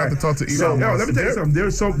talk to Elon Musk. Let me tell you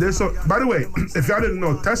something. There's so. By the way, if y'all didn't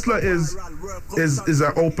know, Tesla is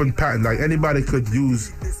an open patent. Like, anybody could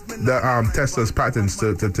use the Tesla's patents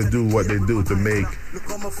to do what they do, to make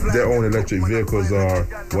their own electric vehicles or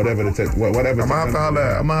whatever. Whatever. I'm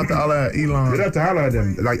gonna have to holler at Elon. You don't have to holler at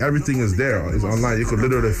them. Like, everything is there. It's online. You could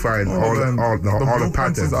literally find all the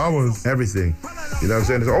patents, ours. Everything. You know what I'm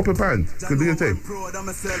saying? It's an open patent. You could do your thing.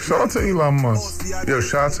 Shout out to Elon Musk. Yo,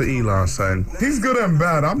 shout out to Elon, son. He's good and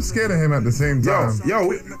bad. I'm scared of him at the same time.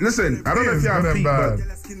 Yo, listen. I don't know if y'all peep, but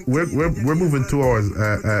we're moving towards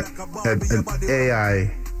an AI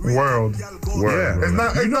world. Yeah.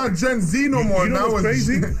 It's not Gen Z no more. You know what's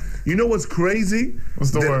crazy? You know what's crazy? What's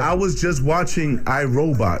the word? I was just watching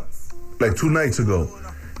iRobot like 2 nights ago,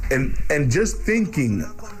 and just thinking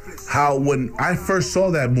how when I first saw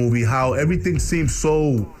that movie, how everything seemed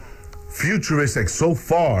so futuristic, so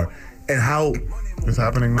far, and how it's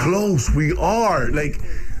happening now. Close we are. Like,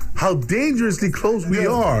 how dangerously close we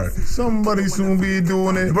are. Somebody soon be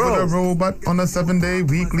doing it with a robot on a 7-day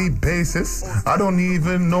weekly basis. I don't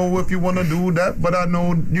even know if you want to do that, but I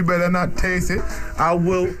know you better not taste it. I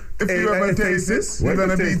will. If you ever taste this, you're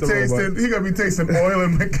gonna be tasting. He gonna be tasting oil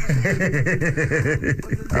and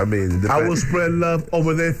I mean, I will spread love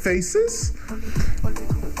over their faces.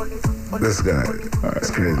 This guy, that's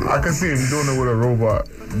crazy. I can see him doing it with a robot.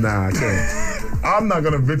 Nah, I can't. I'm not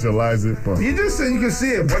gonna visualize it, but you just said you can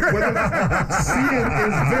see it.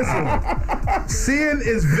 Seeing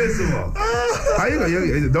is visible. How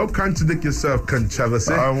you don't contradict yourself,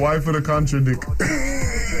 controversy. Why for the contradict?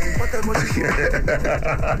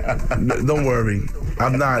 Don't worry,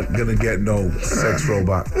 I'm not gonna get no sex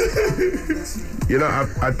robot. You know,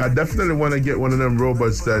 I definitely want to get one of them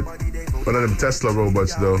robots one of them Tesla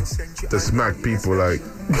robots though, to smack people, like,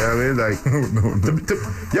 you know what I mean? Like,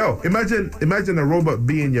 yo, imagine a robot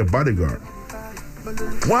being your bodyguard.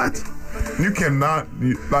 What? You cannot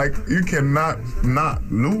not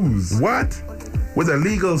lose. What? With a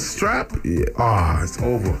legal strap? Yeah. It's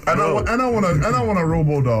over. And I want a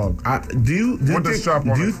robo dog. Do you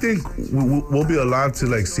think we'll be allowed to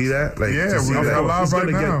like see that? Like, yeah, we're allowed right now. It's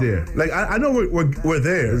gonna get there. Like, I know we're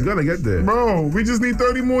there. It's gonna get there, bro. We just need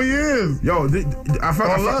 30 more years. Yo, I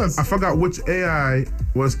forgot which AI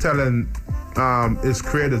was telling its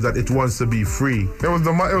creators that it wants to be free. It was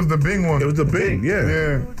the Bing one. It was the Bing.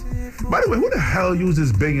 Yeah. By the way, who the hell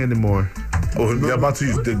uses Bing anymore? Oh, they're about to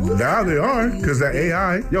use now they are, because that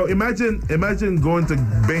AI. Yo, imagine going to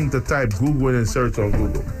Bing to type Google and search on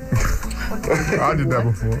Google. I did that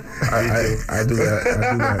before. I do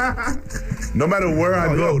that. No matter where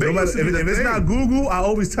I go, no matter if it's not Google, I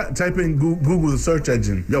always type in Google the search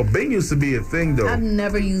engine. Yo, Bing used to be a thing though. I've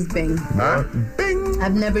never used Bing. Huh? Bing.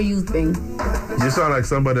 I've never used Bing. You sound like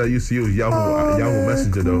somebody that used to use Yahoo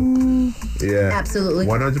Messenger though. Yeah. Absolutely.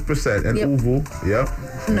 100%. And Yep. Uvu.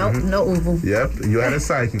 Yep. No Uvu. Yep. You had a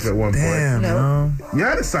sidekick at one point. Damn, No. no. You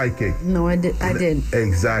had a sidekick. No, I did.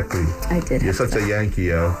 Exactly. I did. You're such a Yankee,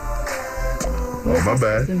 yo. Oh, my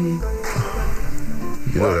bad. You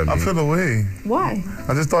know what I I mean. feel the way. Why?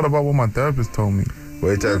 I just thought about what my therapist told me. What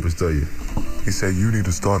your therapist told you? He said, you need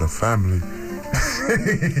to start a family.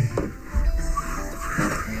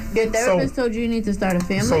 Your therapist told you need to start a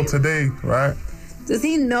family? So today, right? Does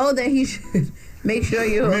he know that he should make sure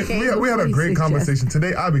you're okay? We had a before he great suggests- conversation.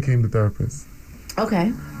 Today, I became the therapist.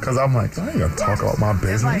 Okay. Because I'm like, I ain't going to talk about my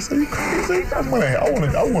business. Are you crazy? I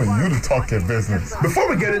want you to talk your business. Before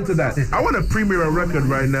we get into that, I want to premiere a record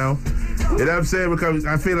right now. You know what I'm saying? Because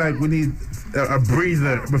I feel like we need a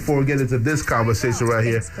breather before we get into this conversation right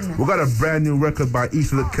here. We got a brand new record by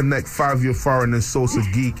East of the Connect, 5 Year Foreign and Sosa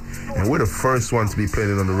Geek, and we're the first one to be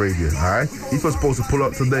playing it on the radio, all right? He was supposed to pull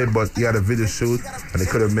up today, but he had a video shoot, and he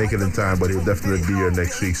couldn't make it in time, but he'll definitely be here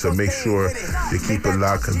next week, so make sure you keep it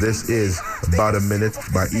locked, because this is About a Minute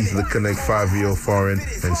by East of the Connect, 5 Year Foreign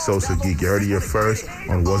and Sosa Geek. You heard it here first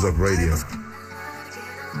on What's Up Radio.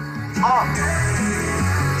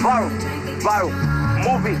 Viral,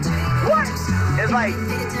 movie. What? It's like,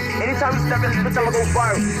 anytime you step in this bitch, I'ma go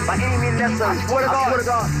viral. By any means necessary. Swear to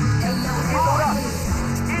God.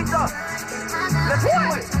 Eat up. Let's do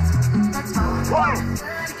it. Viral.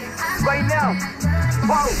 Right now.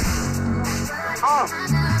 Viral.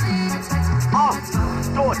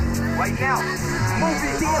 Do it. Right now.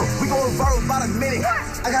 Movie. Damn, we going viral about a minute.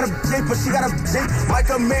 I got a J, but she got a J.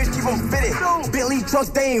 Micah Marriage keep them fitted. Bentley trucks,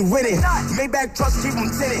 they ain't with it. Maybach trucks keep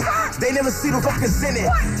them tinted. They never see the fucking in it.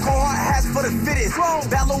 Cold hard hats for the fittest.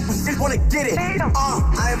 Bad low shit wanna get it.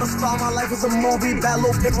 I am a star, my life is a movie. Bad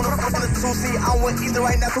low pick on the fuck on the 2C. I want either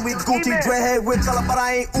right now, so we Gucci. Dreadhead with color, but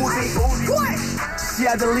I ain't Uzi. She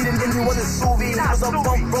had to lead and then he wasn't Suvi. He was a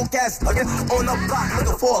bum, broke ass again on the block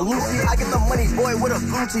looking for a Lucy. I get the money, boy, with a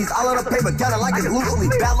blue cheese. I love the paper, got it like it's loosely.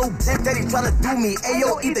 Bad low dip that he tryna do me.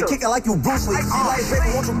 Ayo, eat the kicker like you Bruce Lee. She like, baby,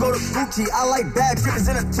 won't you go to Gucci? I like bad bitches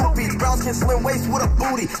in a two-piece. Brown skin, slim waist with a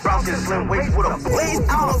booty. Brown skin, slim waist with a booty.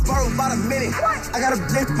 I don't know viral about a minute. I got a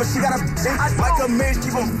bitch, but she got a bitch. Micah Marriage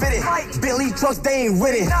keep them fitted. Bentley trucks, they ain't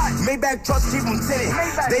with it. Maybach trucks keep them tinted.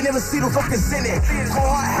 They never see the fucking in it. Cold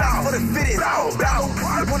hard hats for the fittest. Bad low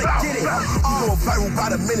wanna get it. Going viral by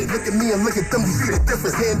the minute. Look at me and look at them. You see the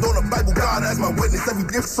difference. Hand on the Bible, God as my witness. Every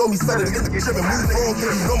gift saw me set it in the trip and move on. Get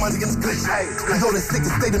you know my niggas glitch. You know the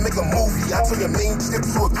sickest state to make a movie. I told your main chip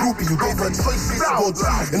to a groupie. You gave her a choice, she should go to.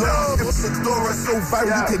 And all the skips Adora so viral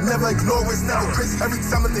you could never ignore it. Never crazy. Every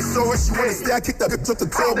time that they saw her, she wanna stay. I kicked that bitch up the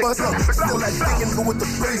tour bus. Still that dick and go with the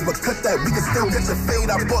praise, but cut that. We can still get your fade.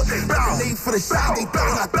 I bought a grenade for the shot. They throw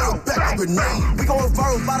it, I throw it back a grenade. We going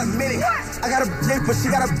viral about a minute. I got a J, but she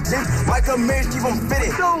got a J. Micah Marriage keep them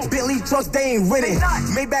fitted. Bentley trucks, they ain't with it.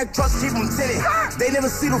 Maybach trucks keep them tinted. They never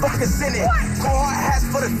see the fucking in it. Cold hard hats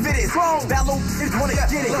for the fittest. Bad low bitch wanna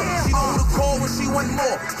get it. She on the call when she want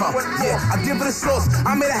more. Yeah, I give her the sauce.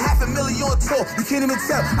 I made a $500,000 on tour. You can't even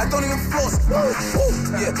tell. I don't even floss.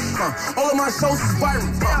 Yeah, all of my shows is viral.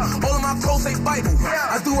 All of my clothes say Bible.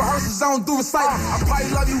 I do rehearsals, I don't do recital. I probably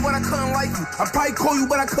love you, but I couldn't like you. I probably call you,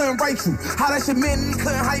 but I couldn't write you. How that shit meant, he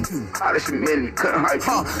couldn't hype you. How that shit meant he couldn't hype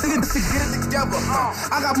you. Nigga, this shit get it together.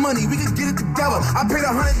 I got money, we can get it together. I paid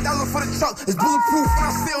 $100,000 for the truck. It's bulletproof when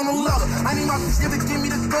I stay on the level. I need my bitch to give me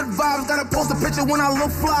the good vibes. Gotta post a picture when I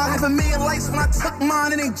look fly. $500,000 likes when I took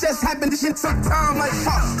mine. It ain't just happened, this shit took time. Like,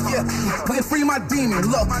 yeah, we can free my demon.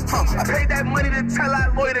 Look, I paid that money to tell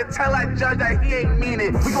that lawyer, to tell that judge that he ain't mean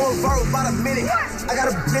it. We going viral about a minute. I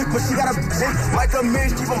got a bitch, but she got a bitch. Micah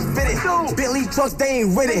Marriage keep them fitted. Bentley trucks, they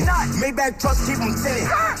ain't with it. Maybach trucks keep them tinted.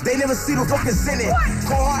 They never see the fucking in it.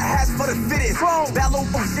 Cold hard hats for the fittest. Bad low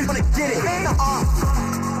shit wanna get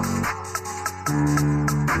it.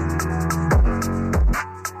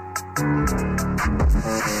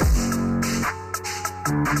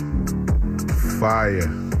 Fire.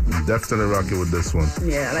 Definitely rocking with this one.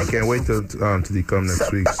 Yeah, I can't wait till they come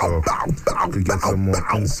next week, so we can get some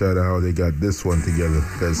more insight on how they got this one together.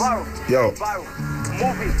 Cause yo,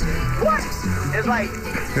 movie. What? It's like,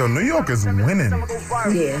 Yo, New York is winning.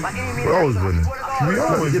 Yeah. we're always winning. We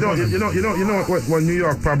always You know winning. what New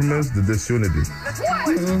York problem is? The disunity.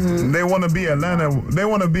 They want to be Atlanta. They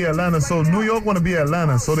want to be Atlanta, so New York want to be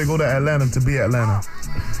Atlanta, so they go to Atlanta to be Atlanta.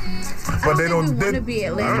 but they don't don't. want to be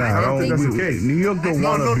Atlanta. I don't think that's the case. New York don't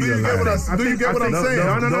want to do be you get what Atlanta. do you get what I'm saying?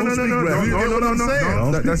 No. Do you get what I'm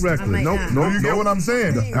saying? That's reckless. No. Do you get what I'm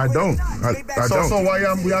saying? I don't. I don't. So why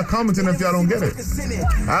y'all commenting if y'all don't get it?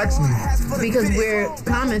 Ask me. Because we're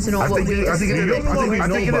commenting on what we. I think it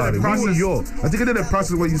did the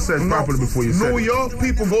process what you said properly before you said New it. York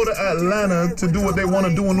people go to Atlanta to do what they want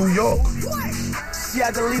to do in New York. And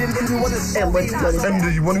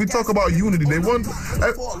And when we talk about unity, they want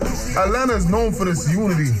Atlanta is known for this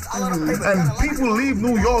unity, and people leave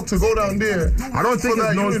New York to go down there. I don't think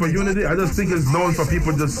it's known for unity. I just think it's known for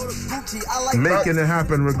people just making it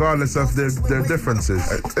happen regardless of their differences.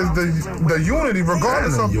 It's the unity,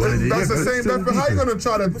 regardless of unity. that's the same definition. How you gonna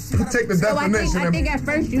try to take the So definition? I think at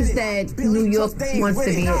first you said New York wants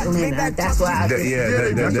to be Atlanta. That's why I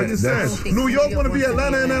think. That's what you said. New York want to be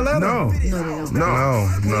Atlanta and Atlanta. No.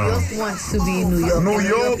 New York wants to be New York. New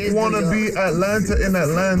York want to be Atlanta in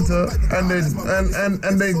Atlanta, and they see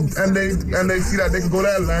that they can go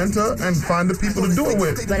to Atlanta and find the people to do it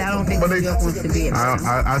with. But I don't think New York wants to be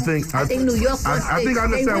Atlanta. I think New York wants I think I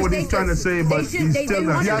understand what he's trying to say, but he's still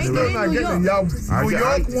not Y'all getting still not it. getting it. New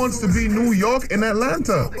York wants to be New York in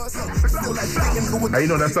Atlanta. You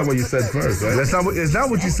know that's not what you said first, right? That's not what. Is that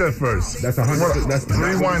what you said first? That's 100. That's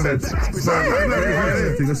Rewind it.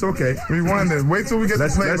 It's okay. Rewind it. Wait till we get the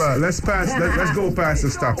playback. Let's go past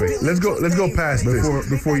this topic. Let's go past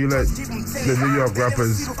before you let the New York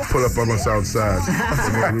rappers pull up on us outside.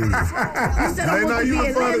 They not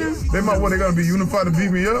unified. They're gonna be unified to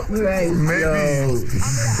beat me up. Right. Maybe.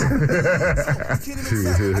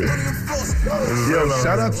 Yo,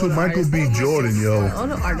 shout out to Michael B. Jordan, yo. All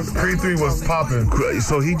the artists. Creed 3 was popping.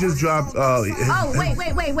 So he just dropped. Wait.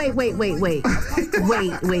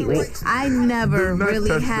 I never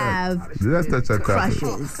really have Let's touch that topic.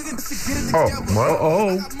 crushes. What?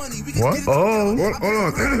 Hold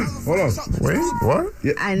on. Wait, what?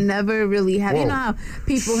 I never really have. You know how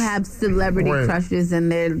people have celebrity crushes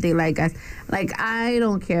and they like us. Like, I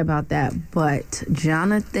don't care about that. But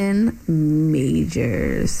Jonathan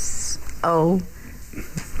Majors. Oh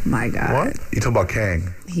my God. What? You talking about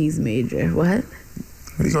Kang? He's major. What?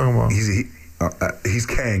 What are you talking about? He's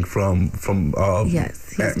Kang from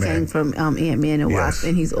Yes, he's Ant-Man. Kang from Ant-Man and Wasp,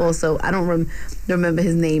 and he's also, I don't remember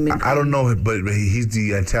his name. I don't know, but he's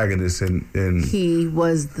the antagonist in He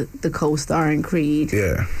was the co-star in Creed.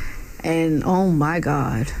 Yeah. And oh my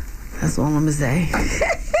God, that's all I'm gonna say.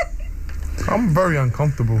 I'm very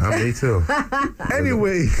uncomfortable. Me too.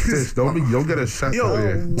 Anyway, don't get a shot. Yo,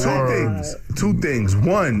 two things.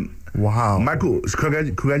 One. Wow. Michael,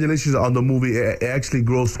 congratulations on the movie. It actually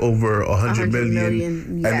grossed over 100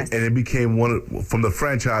 million. Yes. And it became from the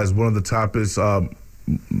franchise, one of the toppest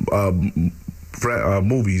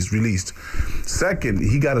movies released. Second,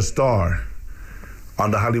 he got a star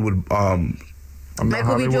on the Hollywood.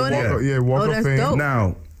 Michael B. Jordan? Walk of that's Fame. dope.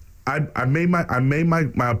 Now, I made my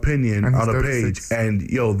opinion And on he's a 36. page, and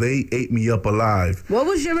they ate me up alive. What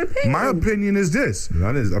was your opinion? My opinion is this.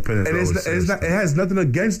 Not his opinion. And it has nothing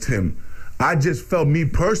against him. I just felt me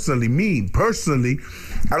personally,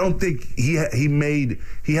 I don't think he had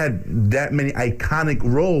that many iconic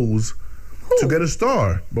roles to get a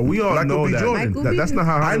star. But we all know that. That's not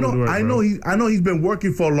how Hollywood works, I know he's been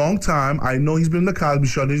working for a long time. I know he's been in the Cosby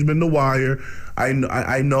Show. He's been in The Wire.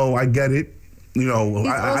 I know. I get it. You know, He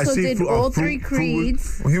I also see did all three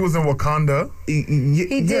Creeds. He was in Wakanda.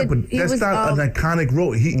 But that's not an iconic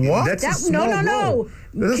role. That's a small role. No.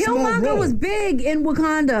 That's a small Killmonger role. was big in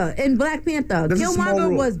Wakanda, in Black Panther. That's a small Killmonger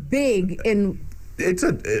role. was big in. But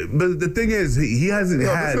the thing is, he hasn't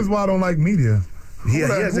had. This is why I don't like media. He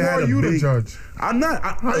hasn't had are a you big. to judge? I'm not.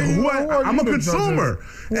 I'm a you to consumer, judge?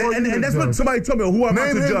 Who are you to and that's what judge? somebody told me. Who am I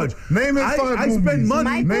Name to him- judge? name his 5 I spend movies.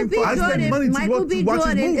 money. Michael B. I spend money to Michael watch B. his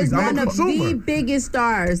Jordan movies. is I'm one a of consumer. the biggest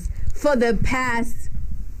stars for the past.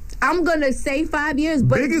 I'm gonna say 5 years,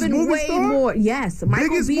 but Biggest it's been movie way star? more. Yes, Michael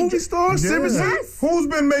Biggest B. movie star? Seriously? Yes. Who's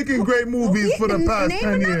been making great movies for the past Name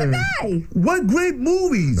 10 another years? guy. What great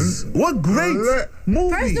movies? What great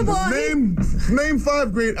movies? First of all, Name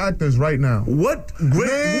 5 great actors right now. What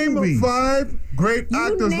great Name movies? 5 great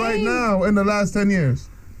actors right name- now in the last 10 years.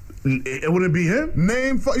 It wouldn't be him.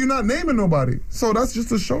 You're not naming nobody. So that's just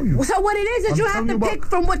to show you. So what it is that I'm you telling have to you about- pick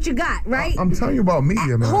from what you got, right? I'm telling you about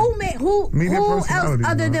media, man. Who Media else personalities,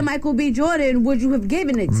 other man. than Michael B. Jordan would you have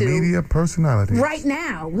given it to Media personality. right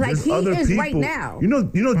now? Like There's he other is people. right now. You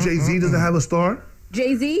know Jay-Z doesn't have a star?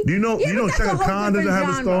 Jay-Z? Do you know but that's Chaka a whole Khan doesn't different have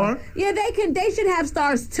a genre. star? Yeah, they should have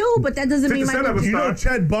stars too, but that doesn't mean 50 Cent Michael have a B. You know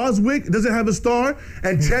Chad Boswick doesn't have a star,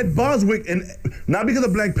 and Chad Boswick, and not because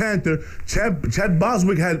of Black Panther, Chad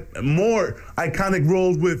Boswick had more iconic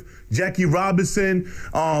roles with Jackie Robinson.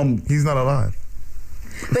 He's not alive.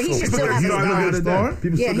 But he should still have a star.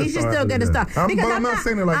 Yeah, he should still get a star. I'm not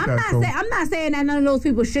saying it like that. I'm not saying that none of those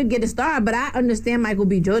people should get a star, but I understand Michael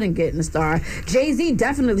B. Jordan getting a star. Jay-Z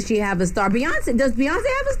definitely should have a star. Beyonce, does Beyonce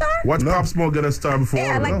have a star? Watch Pop Smoke get a star before.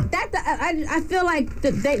 Yeah, like that. I feel like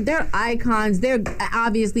they're icons. They're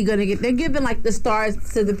obviously going to get. They're giving like the stars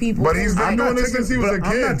to the people. But he's been doing this since he was a kid.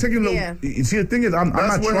 I'm not taking see, the thing is, I'm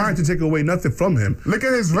not trying to take away nothing from him. Look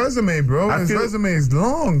at his resume, bro. His resume is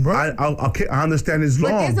long, bro. I understand it's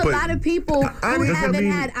long. But there's a lot of people who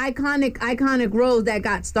haven't had iconic roles that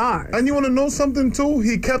got stars. And you want to know something too?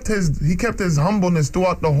 He kept his humbleness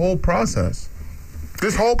throughout the whole process.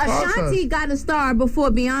 This whole process. Ashanti got a star before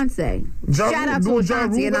Beyonce. Shout out to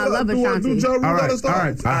Ashanti, and I love Ashanti. All right.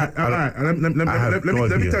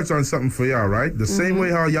 Let me touch on something for y'all, right? The same way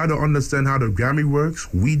how y'all don't understand how the Grammy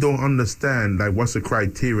works, we don't understand like what's the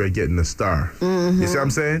criteria of getting a star. You see what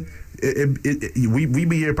I'm saying? We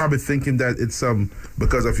be here probably thinking that it's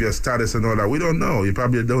because of your status and all that. We don't know. You're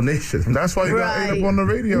probably a donation. That's why you got ate up on the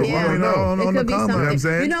radio. Yeah. On the comment. You know what I'm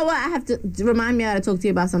saying? You know what? I have to remind me how to talk to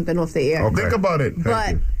you about something off the air. Okay. Think about it.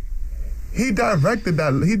 But he directed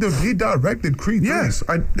that. He directed Creed. Yes,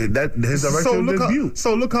 his direction debut.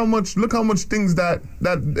 So look how much things that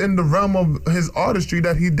in the realm of his artistry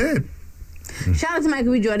that he did. Shout out to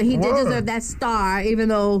Michael B. Jordan. He did deserve that star, even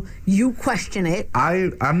though you question it.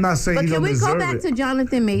 I'm not saying but he don't deserve it. But can we go back to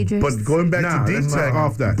Jonathan Majors? But going back to D-Tech,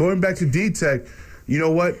 going back to D-Tech, you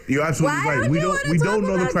know what? You're absolutely right. We don't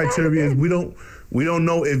know the criteria. We don't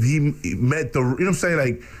know if he met the. You know what I'm saying?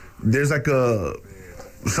 Like there's like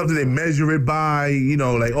something they measure it by. You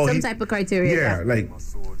know, like some type of criteria. Yeah, like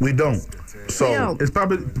we don't. So it's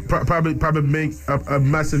probably make a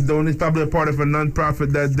massive donation. It's probably a part of a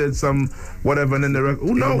non-profit that did some whatever, and then the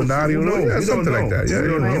who knows? Something like that. Yeah, we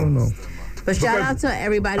don't know. But shout out to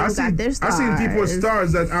everybody who got their stars. I seen people with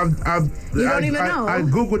stars that you don't even know. I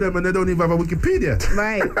Googled them and they don't even have a Wikipedia.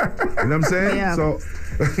 Right. You know what I'm saying? Yeah. So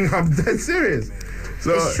I'm dead serious.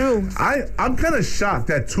 So it's true. I'm kind of shocked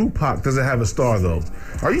that Tupac doesn't have a star though.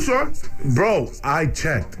 Are you sure? Bro, I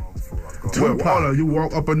checked. Tupac. Hold on, you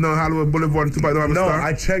walk up and down Hollywood Boulevard and Tupac don't have a star? No,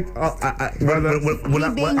 I checked.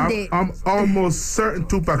 I'm almost certain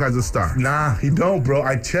Tupac has a star. Nah, he don't, bro.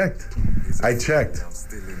 I checked. I can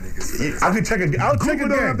check again. I'll check again.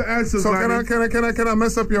 Don't have the answers. So can I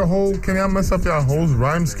mess up your whole? Can I mess up your whole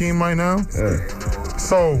rhyme scheme right now? Yeah.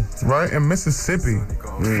 So right in Mississippi,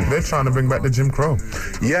 they're trying to bring back the Jim Crow.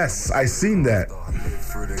 Yes, I seen that.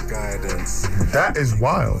 That is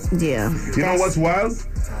wild. Yeah. You know what's wild?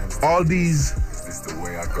 All these.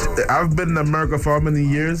 I've been in America for how many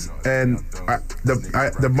years, and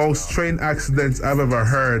the most train accidents I've ever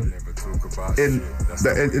heard in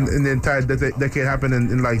the entire decade happened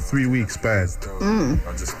in like 3 weeks span. And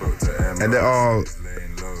they're all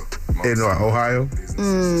in Ohio.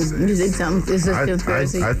 You think something is a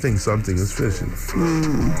conspiracy? I think something is fishy.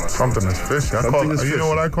 Something is fishy. You know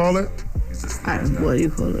what I call it? What do you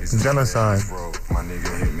call it? Genocide. Okay.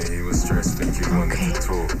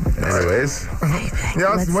 Anyways,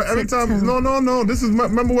 every time. No. This is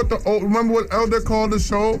remember what Elder called the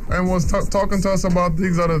show and was talking to us about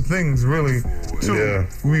these other things. Really, too. Yeah.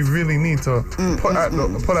 We really need to put at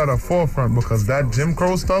the forefront because that Jim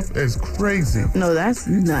Crow stuff is crazy. No, that's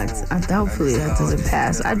nuts. Hopefully that doesn't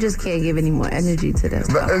pass. I just can't give any more energy to that.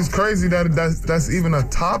 It's crazy that's even a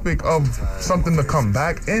topic of something to come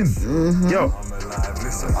back in. Yo,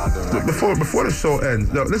 before the show ends,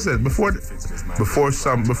 listen, before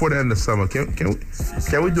the end of summer, can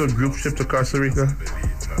we do a group trip to Costa Rica?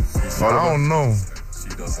 I don't know.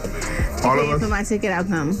 All of us. If you pay for my ticket, I'll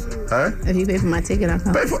come. Huh? If you pay for my ticket, I'll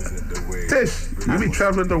come. Tish, you be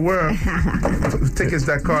traveling the world. Tickets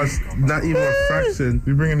that cost not even a fraction.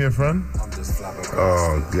 You bringing your friend?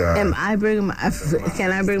 Oh God. Can I bring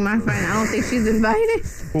my friend? I don't think she's invited.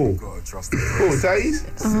 Who? Thais?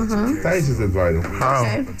 Thais is invited. How?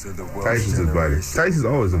 Okay. Thais is invited. Thais is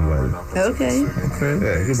always invited. Okay.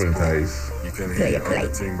 Yeah, you bring Thais. Play a play.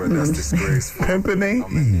 Pimpin'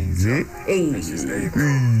 ain't easy. Easy.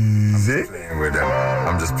 With them.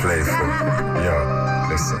 I'm just playing for yo.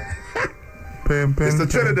 Listen. It's the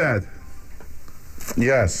Trinidad.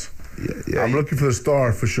 Yes. Yeah, I'm looking for the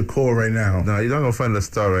star for Shakur right now. No, you're not gonna find the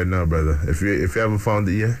star right now, brother. If you haven't found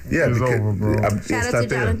it yet, it's over, bro. Shout out to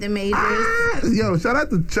Jonathan Majors. Yo, shout out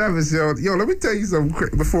to Travis, yo. Let me tell you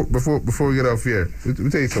something before we get off here. Let me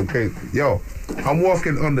tell you something crazy. Yo, I'm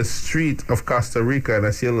walking on the street of Costa Rica and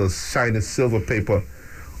I see a little shiny silver paper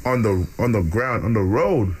on the ground on the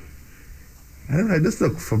road. And I'm like, this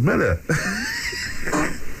look familiar.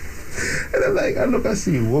 And I'm like, I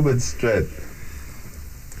see woman's strength.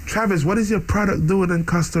 Travis, what is your product doing in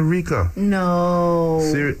Costa Rica? No.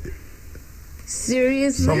 Seriously?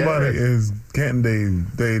 Somebody is getting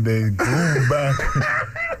they groove back.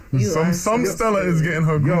 Some Stella is getting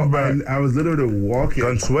her groove back. I was literally walking.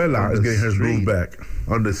 Consuela is getting her groove back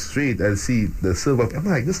on the street and see the silver. I'm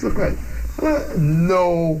like, this look like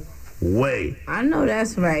no way. I know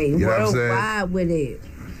that's right. You know what I'm saying? Worldwide with it.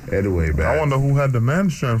 Anyway, man. I wonder who had the man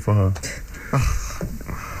strength for her.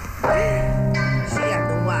 She got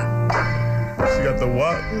the what? She got the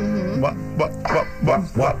what? Mm-hmm. What?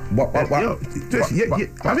 Yo,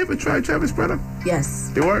 have you ever tried Travis product?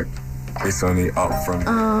 Yes. It worked? It's only up from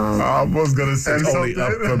I was gonna say It's something. only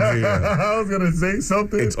up from here. I was gonna say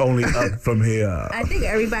something. It's only up from here. I think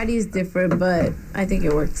everybody's different, but I think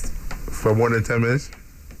it works. For more than 10 minutes?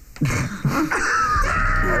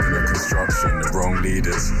 the construction, the wrong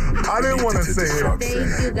leaders. I didn't want to say it.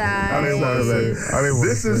 Thank you, guys. I didn't want to say it.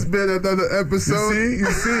 This has been another episode. You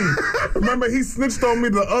see? Remember, he snitched on me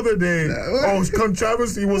the other day. Oh,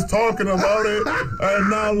 Controversy was talking about it. And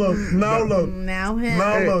now look. Now him.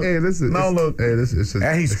 Hey, listen.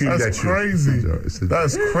 And he screamed at you. Crazy.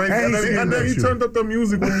 That's crazy. And then he turned up the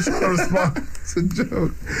music when you should respond. It's a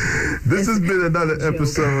joke. This has been another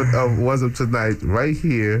episode of What's Up Tonight right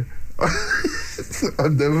here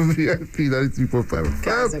on WVIP 93.5.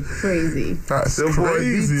 Guys are crazy. That's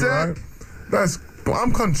crazy, right?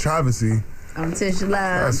 I'm Controversy. I'm Tisha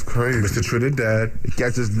Love. That's crazy. Mr. Trinidad.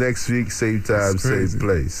 Catch us next week, same time, same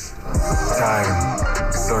place. Time,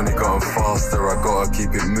 it's only gotten faster. I gotta keep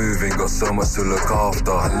it moving. Got so much to look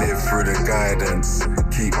after. Live through the guidance.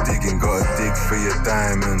 Keep digging, gotta dig for your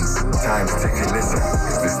diamonds. Time's ticking. Listen,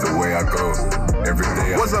 is this the way I go? Every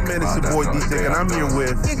day. What's up, man? It's your boy D-Dick, and I'm here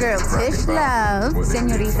with your girl Tish Love,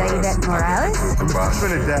 Senorita Yvette Morales,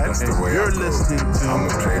 Trinidad, and you're listening to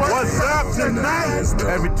What's Up Tonight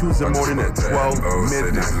every Tuesday morning at 12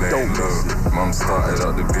 midnight. Don't miss it. Mom started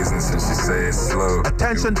out the business and she say it's slow.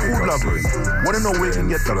 Attention, food lovers. Want to know where you can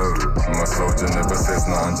get the My soldier never says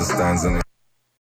nothing, just stands on it.